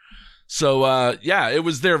Recycler. So, it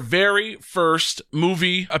was their very first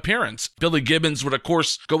movie appearance. Billy Gibbons would, of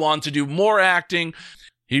course, go on to do more acting.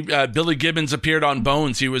 Billy Gibbons appeared on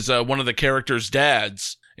Bones. He was one of the character's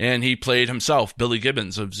dads, and he played himself, Billy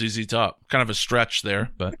Gibbons of ZZ Top. Kind of a stretch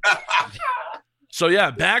there, but...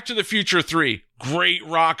 So Back to the Future 3. Great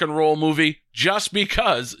rock and roll movie, just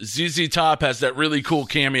because ZZ Top has that really cool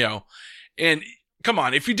cameo. And come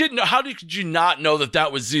on, if you didn't know, how did you not know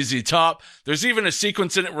that was ZZ Top? There's even a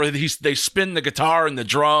sequence in it where they spin the guitar and the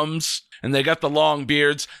drums, and they got the long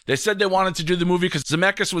beards. They said they wanted to do the movie because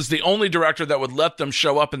Zemeckis was the only director that would let them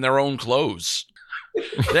show up in their own clothes.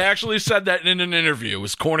 They actually said that in an interview,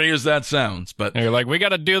 as corny as that sounds. But you're like, we got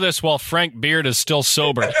to do this while Frank Beard is still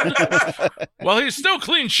sober. Well, he's still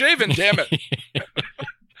clean shaven, damn it.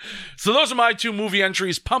 So those are my two movie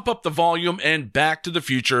entries, Pump Up the Volume and Back to the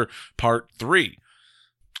Future Part 3.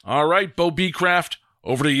 All right, Bo Beecraft,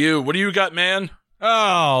 over to you. What do you got, man?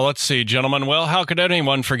 Oh, let's see, gentlemen. Well, how could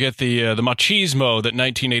anyone forget the machismo that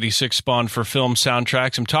 1986 spawned for film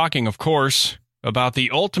soundtracks? I'm talking, of course, about the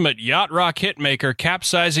ultimate yacht rock hitmaker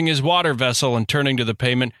capsizing his water vessel and turning to the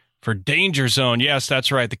pavement for Danger Zone. Yes,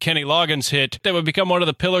 that's right, the Kenny Loggins hit that would become one of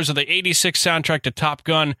the pillars of the 86 soundtrack to Top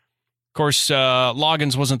Gun. Of course,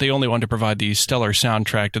 Loggins wasn't the only one to provide the stellar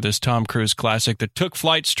soundtrack to this Tom Cruise classic that took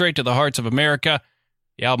flight straight to the hearts of America.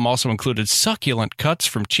 The album also included succulent cuts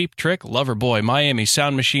from Cheap Trick, Loverboy, Miami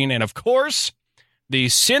Sound Machine, and of course, the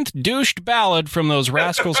synth-douched ballad from those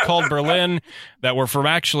rascals called Berlin that were from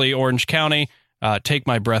actually Orange County, Take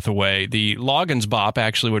My Breath Away. The Loggins bop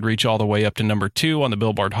actually would reach all the way up to number 2 on the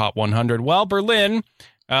Billboard Hot 100, while Berlin,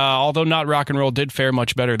 although not rock and roll, did fare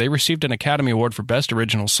much better. They received an Academy Award for Best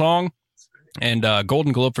Original Song and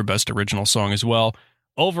Golden Globe for Best Original Song as well.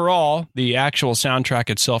 Overall, the actual soundtrack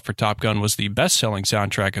itself for Top Gun was the best-selling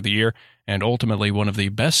soundtrack of the year and ultimately one of the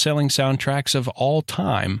best-selling soundtracks of all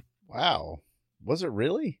time. Wow. Was it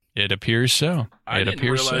really? It appears so. I didn't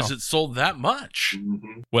realize it sold that much.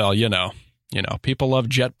 Mm-hmm. Well, you know, people love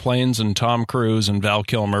jet planes and Tom Cruise and Val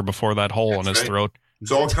Kilmer before that hole in his throat.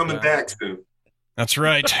 It's all coming back soon. That's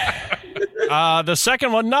right. The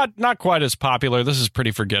second one, not quite as popular. This is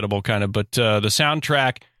pretty forgettable, kind of, but the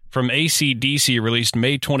soundtrack from AC/DC, released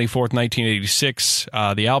May 24th, 1986.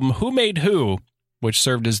 The album Who Made Who, which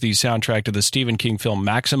served as the soundtrack to the Stephen King film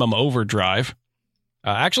Maximum Overdrive.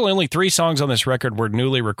 Actually, only 3 songs on this record were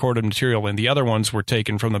newly recorded material, and the other ones were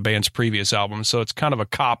taken from the band's previous album, so it's kind of a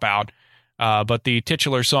cop-out. But the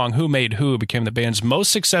titular song Who Made Who became the band's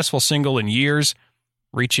most successful single in years,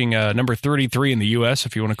 reaching number 33 in the U.S.,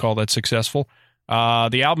 if you want to call that successful.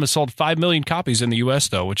 The album has sold 5 million copies in the U.S.,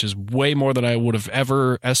 though, which is way more than I would have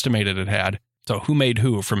ever estimated it had. So Who Made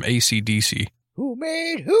Who from AC/DC. Who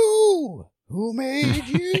made who? Who made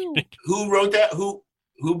you? Who wrote that? Who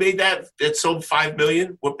made that? That sold 5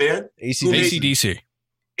 million? What band? AC/DC.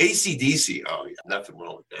 AC/DC. Oh, yeah. Nothing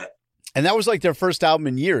wrong with that. And that was like their first album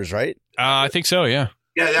in years, right? I think so, yeah.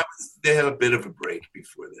 Yeah, they had a bit of a break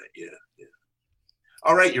before that. Yeah.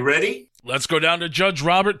 All right, you ready? Let's go down to Judge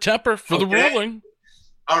Robert Tepper for the ruling.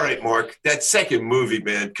 All right, Mark, that second movie,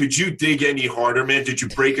 man, could you dig any harder, man? Did you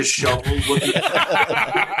break a shovel?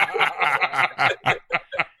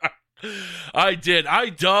 I did. I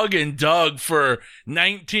dug and dug for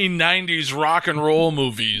 1990s rock and roll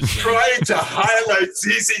movies. Trying to highlight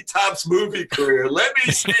ZZ Top's movie career. Let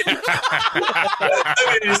me see.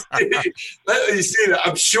 Let me see.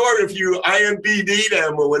 I'm sure if you IMDb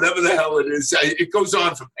them or whatever the hell it is, it goes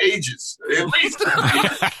on for pages. At least.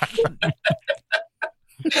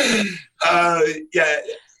 Yeah.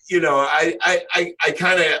 You know, I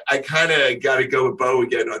kind of got to go with Bo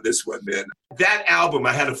again on this one, man. That album,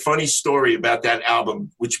 I had a funny story about that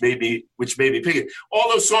album, which made me pick it. All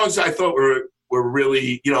those songs I thought were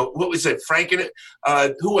really, you know, what was it?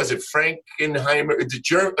 Who was it?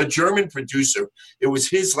 Frankenheimer, a German producer. It was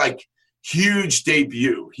his like huge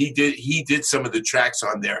debut. He did some of the tracks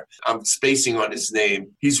on there. I'm spacing on his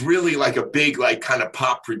name. He's really like a big, like kind of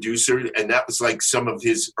pop producer. And that was like some of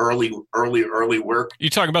his early work.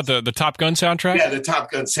 You talking about the Top Gun soundtrack? Yeah, the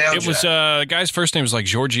Top Gun soundtrack. It was, the guy's first name was like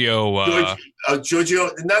Giorgio.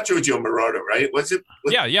 Giorgio, not Giorgio Moroder, right? Was it?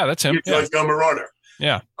 Yeah, that's him. Giorgio Moroder.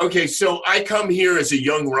 Yeah. Okay, so I come here as a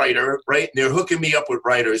young writer, right? And they're hooking me up with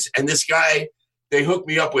writers. And this guy they hooked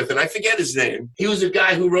me up with, and I forget his name. He was a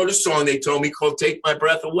guy who wrote a song, they told me, called Take My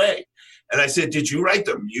Breath Away. And I said, did you write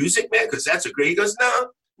the music, man? Because that's a great... He goes,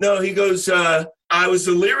 no. He goes, I was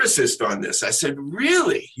the lyricist on this. I said,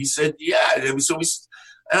 really? He said, yeah. And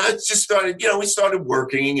I just started, we started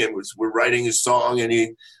working and we're writing a song. And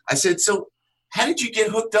I said, so how did you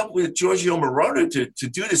get hooked up with Giorgio Moroder to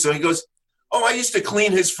do this? So he goes, oh, I used to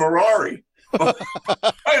clean his Ferrari.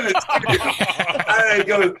 I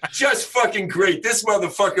go, just fucking great. This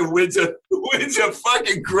motherfucker wins a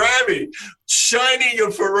fucking Grammy, shining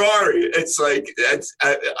a Ferrari. It's like,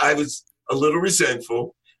 I was a little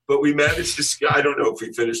resentful, but we managed to, I don't know if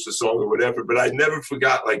we finished the song or whatever, but I never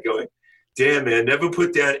forgot like going, damn, man, never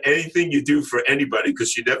put down anything you do for anybody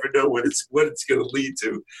because you never know what it's going to lead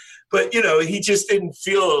to. But, he just didn't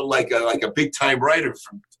feel like a big time writer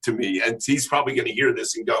to me. And he's probably going to hear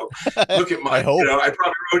this and go, look at my, I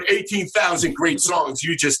probably wrote 18,000 great songs.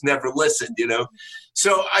 You just never listened,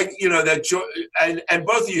 So and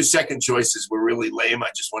both of your second choices were really lame. I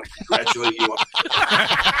just want to congratulate you on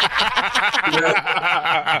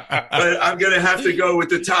But I'm going to have to go with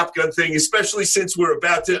the Top Gun thing, especially since we're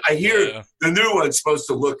about to, I hear the new one's supposed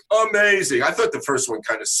to look amazing. I thought the first one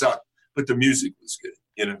kind of sucked, but the music was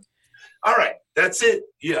good, All right, that's it.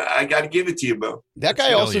 Yeah, I got to give it to you, Bo. That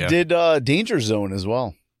guy also did Danger Zone as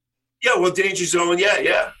well. Yeah, well, Danger Zone,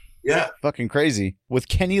 yeah. Fucking crazy. With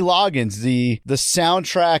Kenny Loggins, the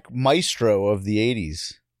soundtrack maestro of the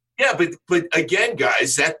 80s. Yeah, but again,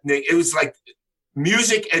 guys, it was like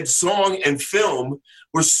music and song and film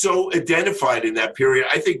were so identified in that period,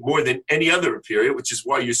 I think more than any other period, which is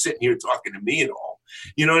why you're sitting here talking to me and all.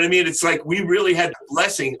 You know what I mean? It's like we really had the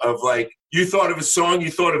blessing of like, you thought of a song,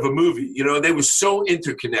 you thought of a movie. They were so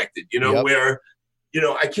interconnected, where,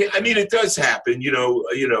 it does happen,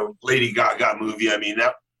 Lady Gaga movie.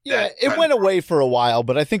 It went away for a while,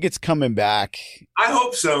 but I think it's coming back. I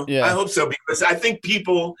hope so. Yeah. I hope so, because I think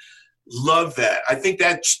people love that. I think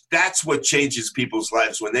that's what changes people's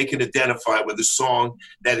lives when they can identify with a song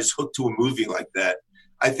that is hooked to a movie like that.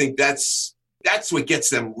 I think that's what gets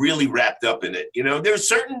them really wrapped up in it. There's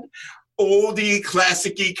certain oldie,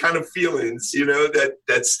 classic-y kind of feelings,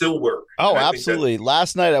 that still work. Oh, absolutely.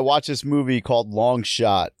 Last night I watched this movie called Long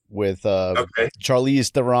Shot with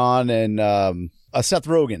Charlize Theron and Seth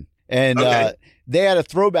Rogen. And they had a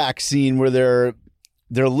throwback scene where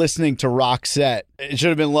they're listening to Roxette. It Should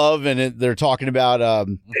Have Been Love, and they're talking about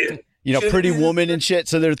Pretty Woman and shit.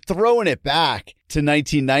 So they're throwing it back to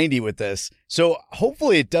 1990 with this. So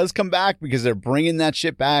hopefully it does come back because they're bringing that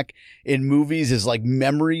shit back in movies as like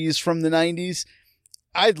memories from the 90s.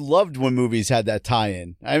 I loved when movies had that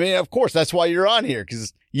tie-in. I mean, of course, that's why you're on here,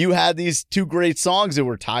 because you had these two great songs that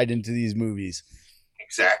were tied into these movies.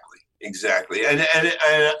 Exactly. And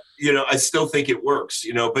I still think it works,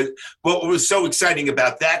 but what was so exciting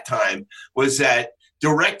about that time was that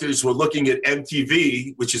directors were looking at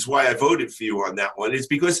MTV, which is why I voted for you on that one, is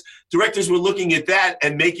because directors were looking at that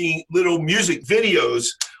and making little music videos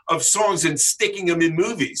of songs and sticking them in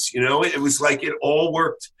movies. It was like it all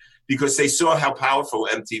worked because they saw how powerful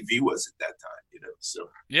MTV was at that time, So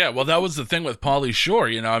yeah, well, that was the thing with Pauly Shore,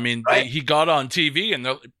 right? He got on TV and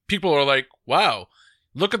people are like, wow,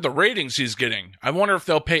 look at the ratings he's getting. I wonder if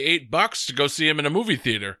they'll pay $8 to go see him in a movie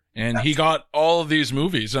theater. And he got all of these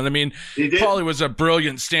movies. And Pauly was a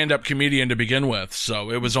brilliant stand-up comedian to begin with.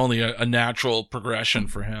 So it was only a natural progression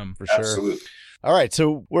for him. For sure. Absolutely. All right.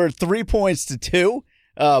 So we're 3 points to 2.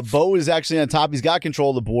 Bo is actually on top. He's got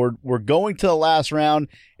control of the board. We're going to the last round.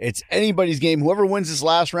 It's anybody's game. Whoever wins this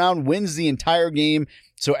last round wins the entire game.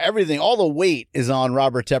 So everything, all the weight is on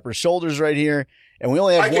Robert Tepper's shoulders right here. And we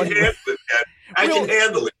only have one. Handle it, man. I can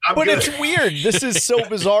handle it. But it's weird. This is so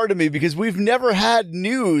bizarre to me because we've never had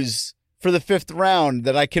news for the 5th round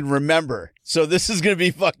that I can remember. So this is going to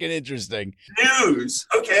be fucking interesting. News.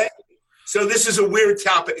 Okay. So this is a weird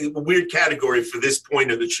topic, a weird category for this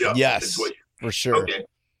point of the show. Yes, for sure. Okay.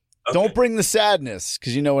 Don't bring the sadness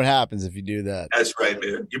because you know what happens if you do that. That's right,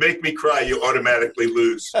 man. You make me cry, you automatically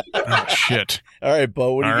lose. Oh, shit. All right,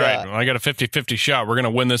 Bo, what do you got? All right, well, I got a 50-50 shot. We're going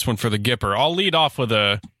to win this one for the Gipper. I'll lead off with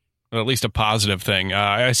at least a positive thing.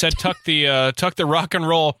 I said tuck the Rock and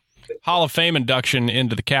Roll Hall of Fame induction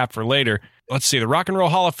into the cap for later. Let's see. The Rock and Roll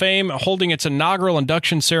Hall of Fame holding its inaugural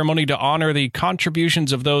induction ceremony to honor the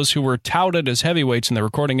contributions of those who were touted as heavyweights in the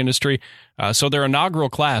recording industry. So their inaugural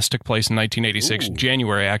class took place in 1986,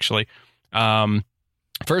 January, actually.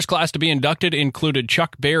 First class to be inducted included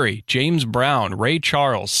Chuck Berry, James Brown, Ray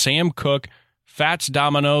Charles, Sam Cooke, Fats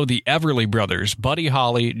Domino, the Everly Brothers, Buddy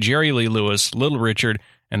Holly, Jerry Lee Lewis, Little Richard,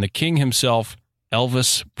 and the King himself,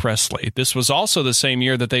 Elvis Presley. This was also the same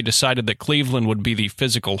year that they decided that Cleveland would be the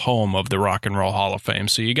physical home of the Rock and Roll Hall of Fame.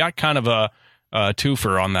 So you got kind of a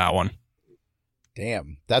twofer on that one.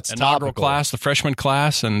 Damn, that's inaugural topical. class, the freshman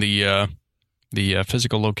class, and the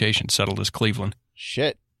physical location settled as Cleveland.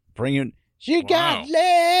 Shit, bring in. You got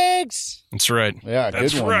legs. That's right. Yeah,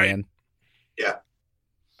 that's good one, right. man. Yeah.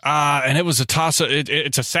 And it was a toss-up.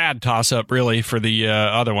 It's a sad toss-up, really, for the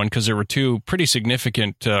other one because there were two pretty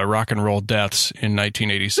significant rock and roll deaths in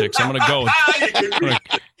 1986. I'm going to go with...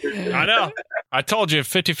 I know. I told you,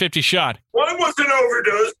 50-50 shot. One was an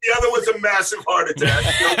overdose. The other was a massive heart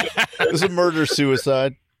attack. It was a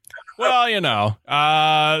murder-suicide. Well, you know,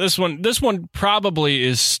 this one probably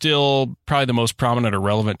is still probably the most prominent or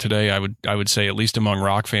relevant today. I would say, at least among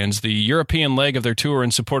rock fans. The European leg of their tour in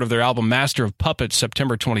support of their album Master of Puppets,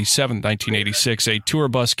 September 27, 1986, a tour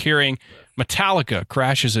bus carrying Metallica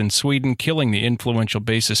crashes in Sweden, killing the influential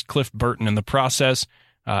bassist Cliff Burton in the process.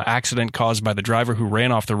 Accident caused by the driver who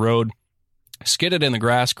ran off the road, skidded in the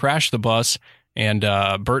grass, crashed the bus, and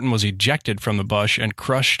Burton was ejected from the bus and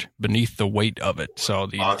crushed beneath the weight of it. So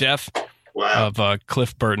the death of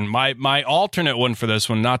Cliff Burton. My alternate one for this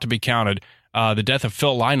one, not to be counted, the death of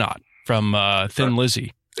Phil Lynott from Thin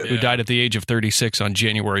Lizzy, who died at the age of 36 on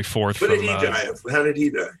January 4th. What did he die of? How did he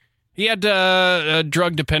die? He had a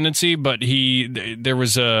drug dependency, but he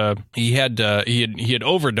had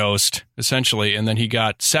overdosed essentially, and then he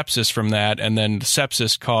got sepsis from that, and then the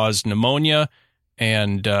sepsis caused pneumonia.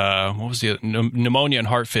 And what was the pneumonia and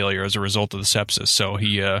heart failure as a result of the sepsis. So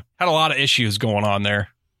he had a lot of issues going on there.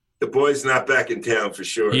 The boy's not back in town for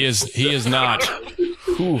sure. He is not.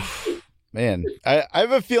 Man, I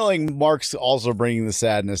have a feeling Mark's also bringing the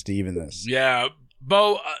sadness to even this. Yeah,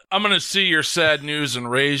 Bo, I'm going to see your sad news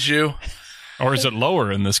and raise you. Or is it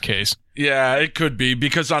lower in this case? Yeah, it could be,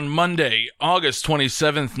 because on Monday, August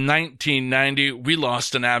 27th, 1990, we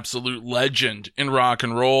lost an absolute legend in rock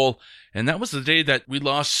and roll. And that was the day that we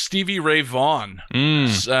lost Stevie Ray Vaughan.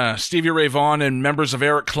 Stevie Ray Vaughan and members of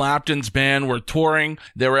Eric Clapton's band were touring.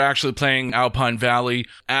 They were actually playing Alpine Valley.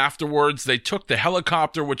 Afterwards, they took the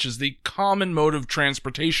helicopter, which is the common mode of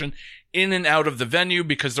transportation, in and out of the venue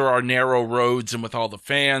because there are narrow roads, and with all the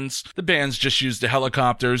fans, the bands just used the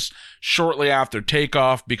helicopters. Shortly after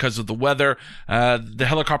takeoff, because of the weather, the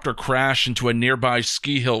helicopter crashed into a nearby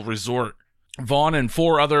ski hill resort. Vaughn and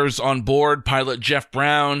 4 others on board, pilot Jeff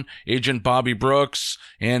Brown, agent Bobby Brooks,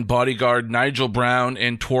 and bodyguard Nigel Brown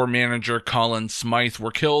and tour manager Colin Smythe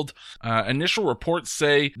were killed. Initial reports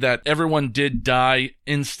say that everyone did die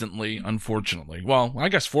instantly, unfortunately. Well, I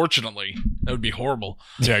guess fortunately. That would be horrible.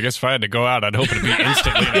 Yeah, I guess if I had to go out, I'd hope it'd be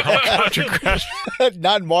instantly in a helicopter crash.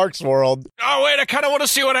 Not Mark's world. Oh, wait, I kind of want to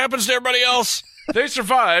see what happens to everybody else. They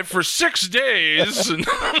survived for 6 days.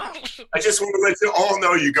 I just want to let you all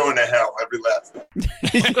know you're going to hell every last.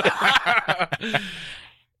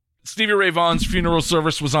 Stevie Ray Vaughan's funeral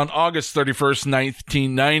service was on August 31st,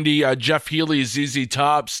 1990. Jeff Healey, ZZ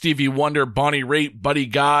Top, Stevie Wonder, Bonnie Raitt, Buddy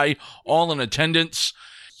Guy, all in attendance.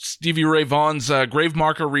 Stevie Ray Vaughan's grave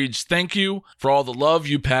marker reads, "Thank you for all the love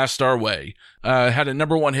you passed our way." Had a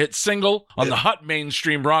 #1 hit single on the hot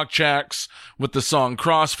mainstream rock tracks with the song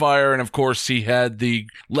Crossfire, and of course he had the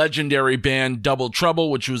legendary band Double Trouble,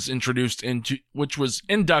 which was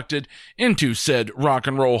inducted into said Rock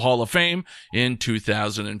and Roll Hall of Fame in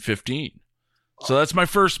 2015. So that's my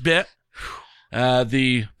first bit.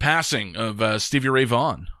 The passing of Stevie Ray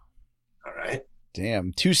Vaughan. All right.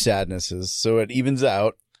 Damn, 2 sadnesses, so it evens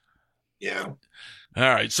out. Yeah. All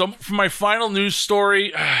right. So for my final news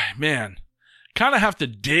story, man, kind of have to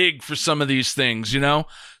dig for some of these things, you know?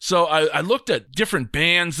 So I looked at different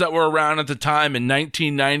bands that were around at the time in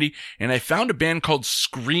 1990, and I found a band called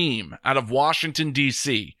Scream out of Washington,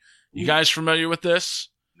 D.C. You guys familiar with this?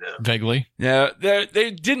 No. Vaguely. Yeah, they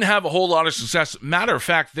didn't have a whole lot of success. Matter of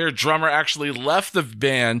fact, their drummer actually left the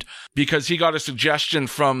band because he got a suggestion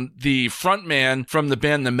from the frontman from the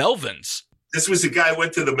band The Melvins. This was the guy who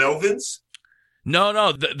went to the Melvins?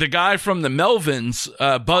 No, the guy from the Melvins,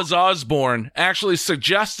 Buzz Osborne, actually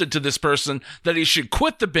suggested to this person that he should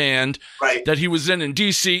quit the band that he was in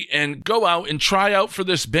D.C. and go out and try out for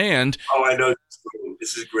this band. Oh, I know.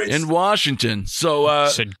 This is great. In Washington. So,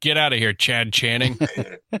 said, get out of here, Chad Channing.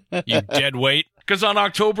 You dead weight. Because on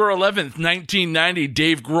October 11th, 1990,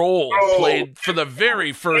 Dave Grohl played for the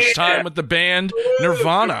very first time with the band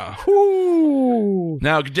Nirvana.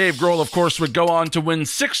 Now, Dave Grohl, of course, would go on to win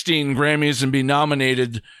 16 Grammys and be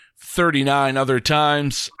nominated 39 other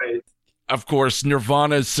times. Of course,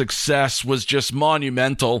 Nirvana's success was just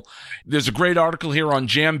monumental. There's a great article here on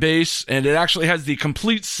Jambase, and it actually has the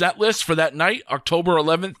complete set list for that night, October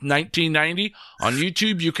 11th, 1990. On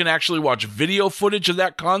YouTube, you can actually watch video footage of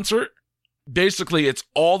that concert. Basically, it's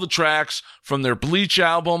all the tracks from their Bleach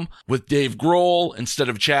album with Dave Grohl instead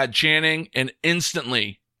of Chad Channing, and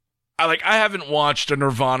instantly, I haven't watched a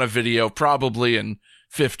Nirvana video probably in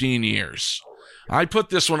 15 years. I put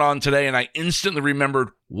this one on today, and I instantly remembered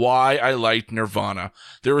why I liked Nirvana.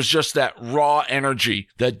 There was just that raw energy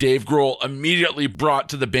that Dave Grohl immediately brought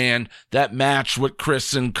to the band that matched what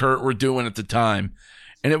Chris and Kurt were doing at the time,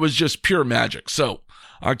 and it was just pure magic. So,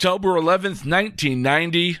 October 11th,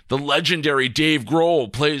 1990, the legendary Dave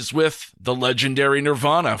Grohl plays with the legendary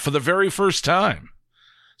Nirvana for the very first time.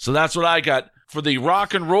 So that's what I got for the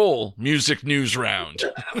rock and roll music news round.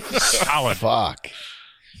 Solid. Fuck.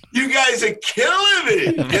 You guys are killing me.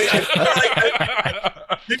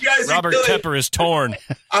 You guys Robert Tepper is torn.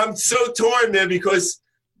 I'm so torn, man, because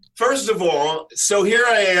first of all, so here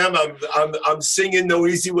I am. I'm singing No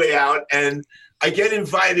Easy Way Out, and I get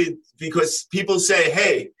invited because people say,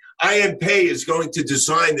 hey, IMP is going to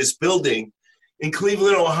design this building in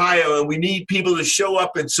Cleveland, Ohio, and we need people to show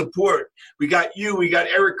up and support. We got you, we got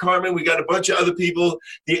Eric Carmen, we got a bunch of other people,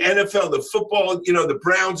 the NFL, the football, the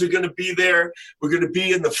Browns are going to be there. We're going to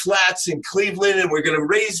be in the flats in Cleveland, and we're going to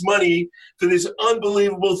raise money for this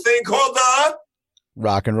unbelievable thing called the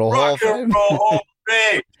Rock and Roll Hall of Fame. Hall of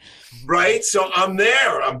Fame. Right? So I'm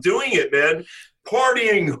there. I'm doing it, man.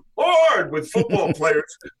 Partying hard with football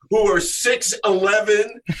players who are 6'11"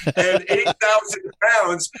 and 8,000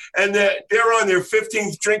 pounds, and they're on their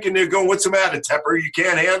 15th drink, and they're going, "What's the matter, Tepper? You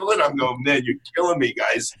can't handle it?" I'm going, "Man, you're killing me,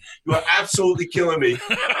 guys. You are absolutely killing me."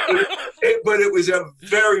 But it was a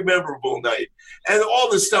very memorable night, and all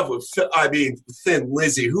the stuff with, Thin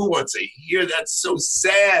Lizzy. Who wants to hear that? So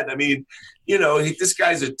sad. I mean, this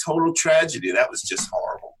guy's a total tragedy. That was just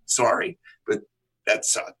horrible. Sorry, but that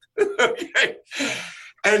sucked. Okay.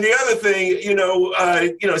 And the other thing,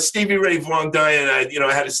 Stevie Ray Vaughan dying.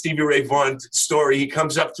 I had a Stevie Ray Vaughan story. He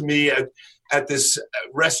comes up to me at this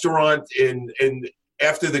restaurant in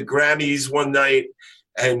after the Grammys one night,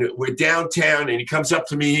 and we're downtown. And he comes up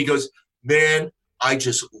to me. He goes, "Man, I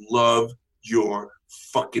just love your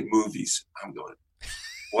fucking movies." I'm going,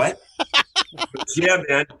 "What?" "Yeah,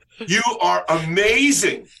 man, you are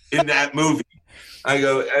amazing in that movie." I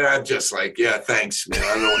go, and I'm just like, "Yeah, thanks, man.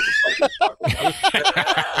 I don't know what the fuck you're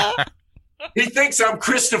talking about." He thinks I'm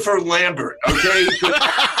Christopher Lambert, okay?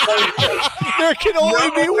 There can only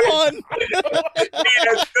be one. He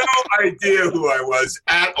has no idea who I was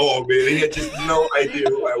at all, man. He had just no idea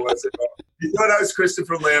who I was at all. He thought I was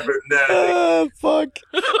Christopher Lambert. Fuck.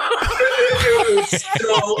 It was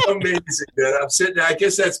so amazing, man. I'm sitting there. I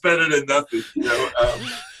guess that's better than nothing,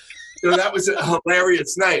 that was a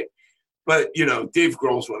hilarious night. But, Dave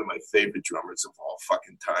Grohl's one of my favorite drummers of all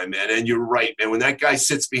fucking time, man. And you're right, man. When that guy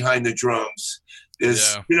sits behind the drums,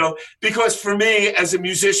 because for me, as a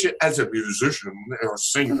musician, or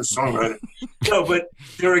singer, songwriter, but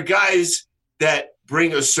there are guys that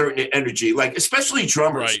bring a certain energy, like especially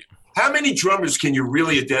drummers. Right. How many drummers can you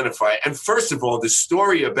really identify? And first of all, the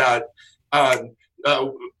story about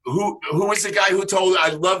who was the guy who told,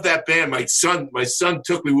 I love that band. My son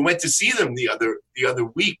took me. We went to see them the other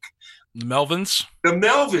week. The Melvins? The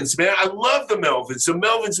Melvins, man. I love the Melvins. The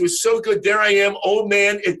Melvins were so good. There I am, old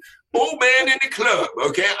man in the club,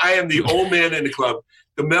 okay? I am the old man in the club.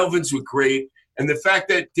 The Melvins were great. And the fact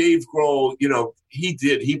that Dave Grohl,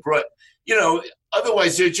 he brought,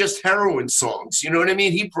 otherwise they're just heroin songs. You know what I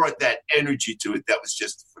mean? He brought that energy to it. That was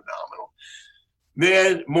just phenomenal.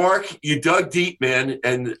 Man, Mark, you dug deep, man,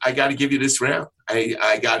 and I got to give you this round.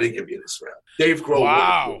 I got to give you this round. Dave Grohl.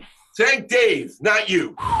 Wow. Thank Dave, not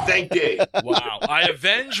you. Thank Dave. Wow. I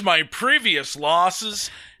avenged my previous losses,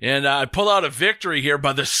 and I pull out a victory here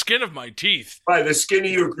by the skin of my teeth. By the skin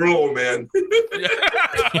of your Grohl, man.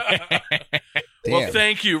 Well,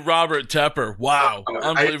 thank you, Robert Tepper. Wow.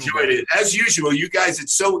 I enjoyed it. As usual, you guys,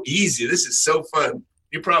 it's so easy. This is so fun.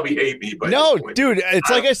 You probably hate me, but no, dude. It's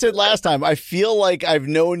like I said last time. I feel like I've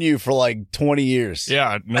known you for like 20 years.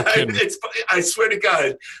 Yeah, no kidding. I swear to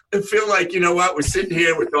God, I feel like, you know what? We're sitting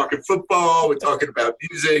here, we're talking football, we're talking about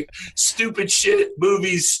music, stupid shit,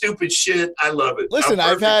 movies, stupid shit. I love it. Listen,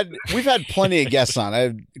 we've had plenty of guests on. I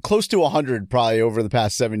have close to 100 probably over the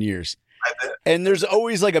past 7 years. And there's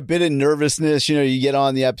always like a bit of nervousness. You know, you get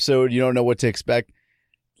on the episode, you don't know what to expect.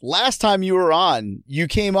 Last time you were on, you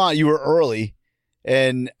came on, you were early.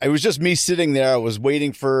 And it was just me sitting there. I was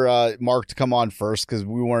waiting for Mark to come on first because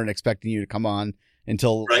we weren't expecting you to come on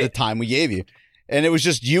until the time we gave you. And it was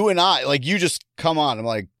just you and I. Like, you just come on. I'm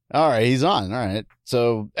like, all right, he's on. All right.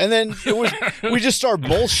 So, and then it was we just start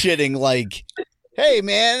bullshitting like, hey,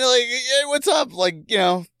 man, like, hey, what's up? Like, you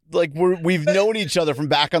know, like we've known each other from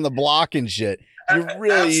back on the block and shit. You're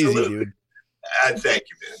really easy, dude. Thank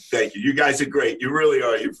you, man. Thank you. You guys are great. You really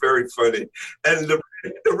are. You're very funny. And the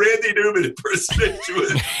Randy Newman impersonation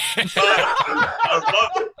was I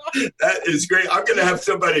love it. That is great. I'm going to have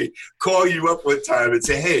somebody call you up one time and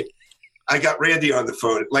say, hey, I got Randy on the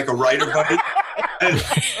phone, like a writer buddy. And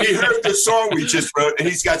he heard the song we just wrote, and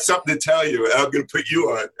he's got something to tell you. And I'm going to put you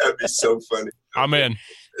on. That'd be so funny. I'm in.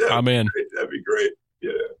 I'm in. That'd be great.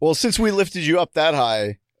 Yeah. Well, since we lifted you up that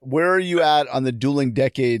high, where are you at on the Dueling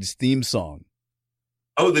Decades theme song?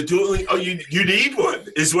 Oh, the dueling. Oh, you need one,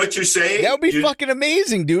 is what you're saying? That would be fucking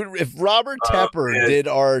amazing, dude. If Robert Tepper did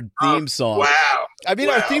our theme song. Wow. I mean,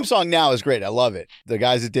 our theme song now is great. I love it. The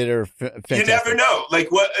guys that did it are fantastic. You never know.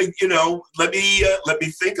 Like, what, you know, let me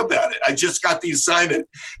think about it. I just got the assignment,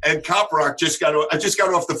 and Cop Rock I just got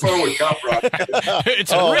off the phone with Cop Rock. Man.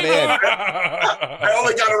 I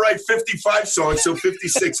only got to write 55 songs, so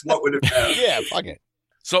 56, what would it have? Yeah, fuck it.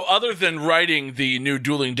 So other than writing the new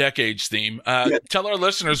Dueling Decades theme, tell our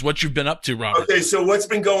listeners what you've been up to, Robert. Okay, so what's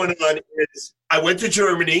been going on is I went to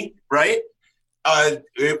Germany, right?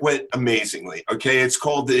 It went amazingly, okay? It's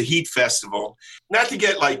called the Heat Festival. Not to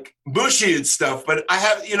get, like, mushy and stuff, but I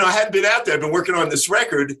hadn't been out there. I've been working on this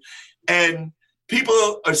record, and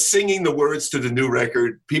people are singing the words to the new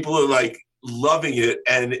record. People are, like, loving it,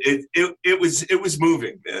 and it was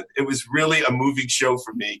moving, man. It was really a moving show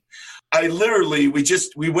for me. I literally,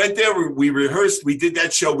 we went there, we rehearsed, we did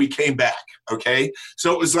that show, we came back, okay?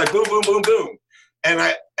 So it was like boom, boom, boom, boom. And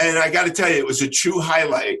I got to tell you, it was a true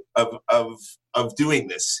highlight of doing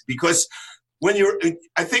this, because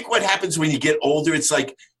I think what happens when you get older, it's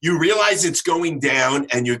like you realize it's going down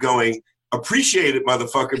and you're going, appreciate it,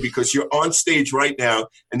 motherfucker, because you're on stage right now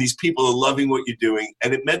and these people are loving what you're doing.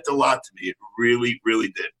 And it meant a lot to me. It really, really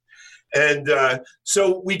did. And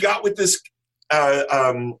so we got with this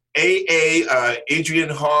Adrian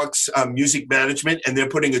Hawk's music management, and they're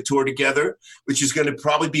putting a tour together, which is going to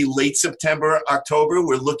probably be late September, October.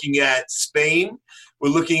 We're looking at Spain. We're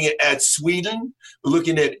looking at Sweden. We're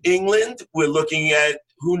looking at England. We're looking at,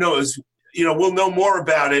 who knows, you know, we'll know more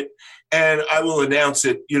about it. And I will announce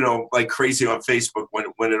it, you know, like crazy on Facebook when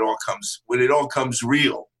it all comes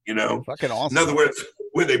real, you know. Fucking awesome. In other words,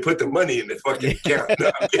 when they put the money in the fucking account.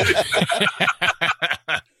 No, I'm kidding.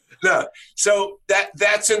 No, so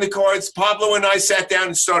that's in the cards. Pablo and I sat down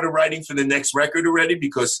and started writing for the next record already,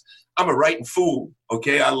 because I'm a writing fool,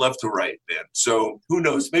 okay? I love to write, man. So who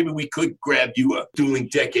knows? Maybe we could grab you a Dueling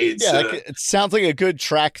Decades. Yeah, it sounds like a good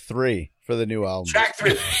track 3 for the new album. Track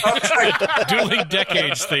 3. Dueling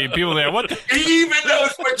Decades theme. People there, what? He even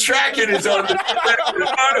knows what track it is on this record.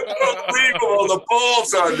 Unbelievable, the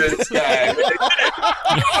balls on this guy.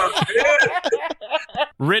 Oh, man.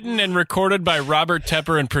 Written and recorded by Robert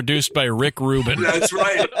Tepper and produced by Rick Rubin. That's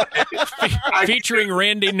right. Featuring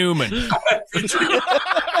Randy Newman. That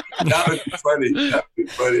would be funny. That would be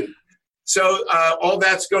funny. So all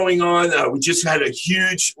that's going on. We just had a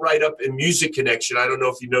huge write-up in Music Connection. I don't know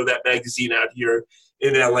if you know that magazine out here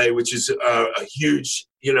in L.A., which is a huge,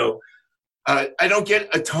 you know, I don't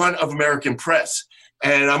get a ton of American press.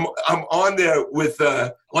 And I'm on there with,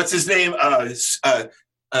 what's his name?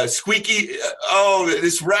 Squeaky.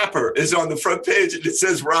 This rapper is on the front page, and it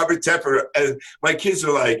says Robert Tepper. And my kids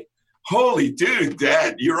are like, holy dude,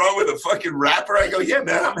 Dad, you're on with a fucking rapper? I go, yeah,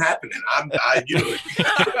 man, I'm happening. I'm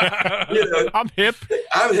hip.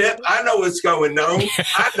 I'm hip. I know what's going on.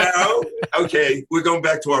 I know. Okay, we're going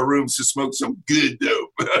back to our rooms to smoke some good dope.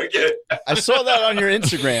 Okay. I saw that on your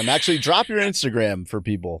Instagram. Actually, drop your Instagram for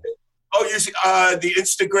people. Oh, you see, the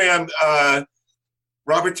Instagram,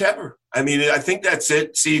 Robert Tepper. I mean, I think that's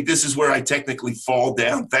it. See, this is where I technically fall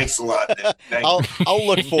down. Thanks a lot. I'll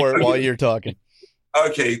look for it while you're talking.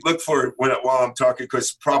 Okay, look for it while I'm talking,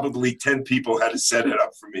 because probably 10 people had to set it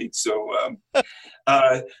up for me. So,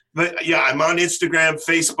 but yeah, I'm on Instagram,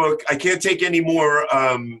 Facebook. I can't take any more.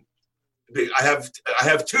 I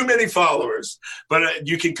have too many followers, but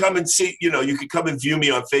you can come and see. You can come and view me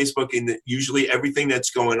on Facebook, and usually everything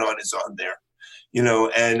that's going on is on there.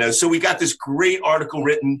 And so we got this great article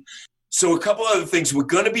written. So a couple other things. We're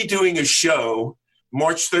going to be doing a show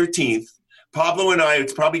March 13th. Pablo and I,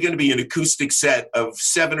 it's probably going to be an acoustic set of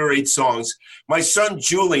 7 or 8 songs. My son,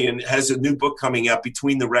 Julian, has a new book coming out,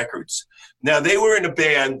 Between the Records. Now, they were in a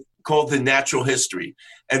band called The Natural History,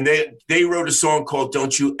 and they wrote a song called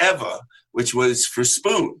Don't You Ever, which was for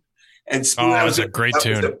Spoon. And Spoon, that was a great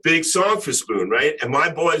tune. That was a big song for Spoon, right? And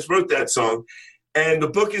my boys wrote that song. And the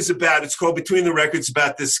book is it's called Between the Records,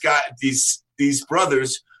 about this guy, these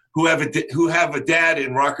brothers who have a dad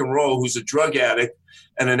in rock and roll who's a drug addict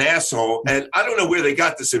and an asshole. And I don't know where they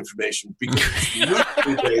got this information, because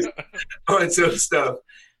all that sort of stuff.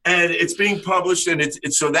 And it's being published, and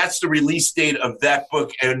it's so that's the release date of that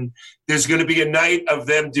book. And there's going to be a night of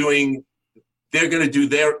them they're going to do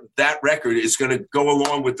that record is going to go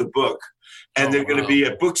along with the book. And they're going to be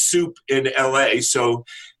at Book Soup in LA. So,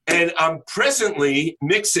 and I'm presently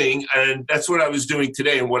mixing, and that's what I was doing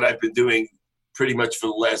today, and what I've been doing pretty much for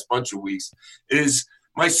the last bunch of weeks, is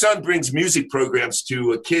my son brings music programs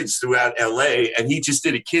to kids throughout LA, and he just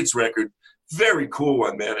did a kids record. Very cool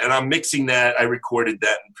one, man. And I'm mixing that. I recorded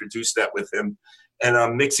that and produced that with him, and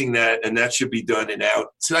I'm mixing that, and that should be done and out.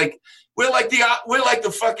 It's like we're like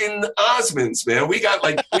the fucking Osmonds, man. We got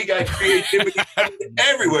creativity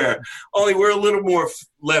everywhere. Only we're a little more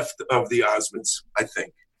left of the Osmonds, I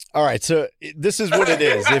think. All right, so this is what it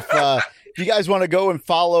is. If you guys want to go and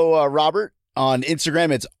follow Robert on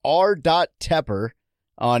Instagram, it's r.tepper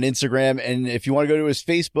on Instagram. And if you want to go to his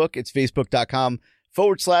Facebook, it's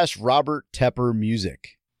facebook.com/Robert Tepper Music.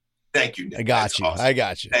 Thank you, Nick. I got you. Awesome. I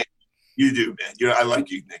got you. You do, man. I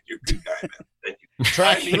like you, Nick. You're a good guy, man. Thank you.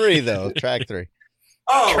 Track 3, though. Track 3.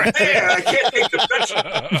 Oh, man, I can't take the pressure.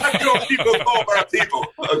 I know people call our people.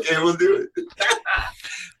 Okay, we'll do it.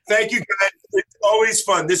 Thank you, guys. It's always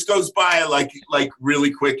fun. This goes by like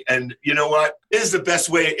really quick. And you know what? This is the best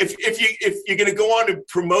way. If you're going to go on and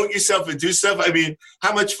promote yourself and do stuff, I mean,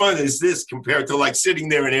 how much fun is this compared to like sitting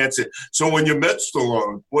there and answer? So when you met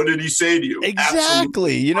Stallone, what did he say to you?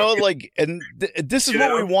 Exactly. Absolutely. And this is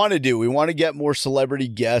what we want to do. We want to get more celebrity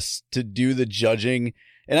guests to do the judging.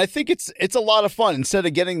 And I think it's a lot of fun. Instead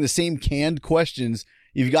of getting the same canned questions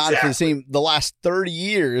you've gotten for the last 30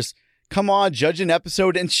 years, come on, judge an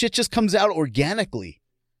episode, and shit just comes out organically.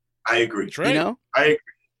 I agree. Right. You know? I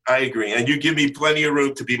agree. And you give me plenty of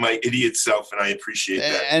room to be my idiot self, and I appreciate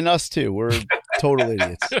that. And us too. We're total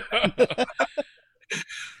idiots.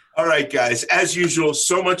 All right, guys. As usual,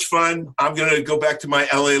 so much fun. I'm going to go back to my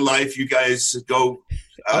LA life. You guys go.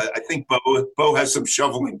 I think Bo has some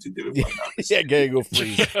shoveling to do. Yeah, go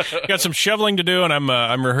freeze. Got some shoveling to do, and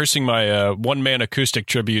I'm rehearsing my one-man acoustic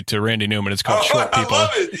tribute to Randy Newman. It's called Short People. I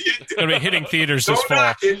love it. It's going to be hitting theaters this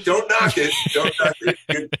fall. Don't knock it.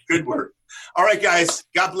 Good work. All right, guys.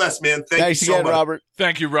 God bless, man. Thanks you so again, much. Robert.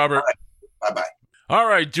 Thank you, Robert. Right. Bye-bye. All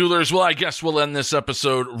right, duelers. Well, I guess we'll end this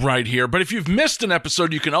episode right here. But if you've missed an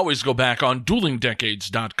episode, you can always go back on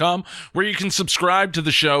duelingdecades.com, where you can subscribe to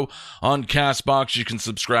the show on CastBox. You can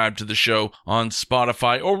subscribe to the show on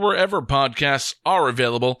Spotify or wherever podcasts are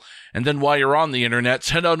available. And then while you're on the internet,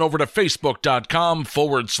 head on over to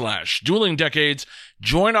facebook.com/duelingdecades.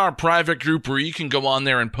 Join our private group where you can go on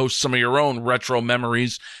there and post some of your own retro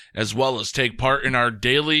memories, as well as take part in our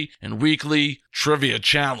daily and weekly trivia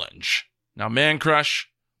challenge. Now, Man Crush,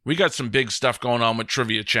 we got some big stuff going on with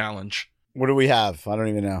Trivia Challenge. What do we have? I don't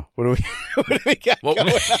even know. What do we got going on?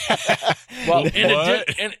 Well,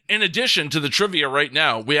 in addition to the trivia right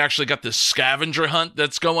now, we actually got this scavenger hunt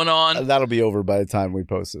that's going on. That'll be over by the time we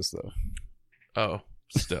post this, though. Oh,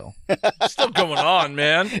 still going on,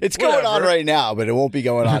 man. It's going on right now, but it won't be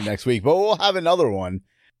going on next week. But we'll have another one.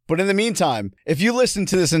 But in the meantime, if you listen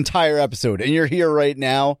to this entire episode and you're here right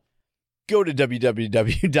now, go to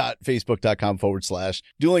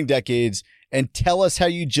www.facebook.com/duelingdecades and tell us how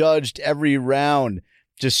you judged every round.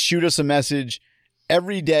 Just shoot us a message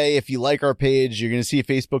every day, if you like our page, you're going to see a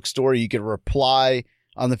Facebook story. You can reply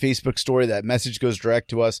on the Facebook story. That message goes direct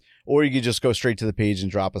to us, or you can just go straight to the page and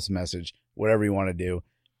drop us a message, whatever you want to do.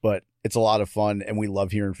 But it's a lot of fun, and we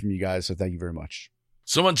love hearing from you guys, so thank you very much.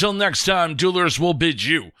 So until next time, Duelers will bid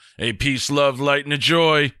you a peace, love, light, and a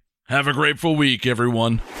joy. Have a grateful week,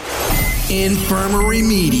 everyone. Infirmary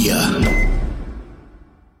Media.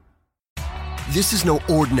 This is no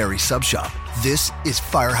ordinary sub shop. This is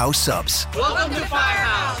Firehouse Subs. Welcome to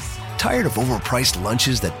Firehouse. Tired of overpriced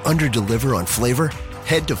lunches that underdeliver on flavor?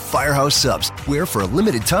 Head to Firehouse Subs, where for a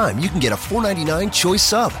limited time you can get a $4.99 choice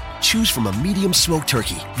sub. Choose from a medium smoked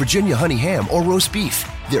turkey, Virginia honey ham, or roast beef.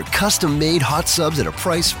 They're custom-made hot subs at a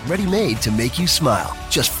price ready-made to make you smile.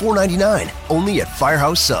 Just $4.99, only at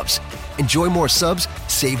Firehouse Subs. Enjoy more subs,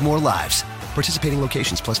 save more lives. Participating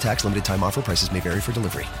locations plus tax, limited time offer. Prices may vary for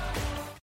delivery.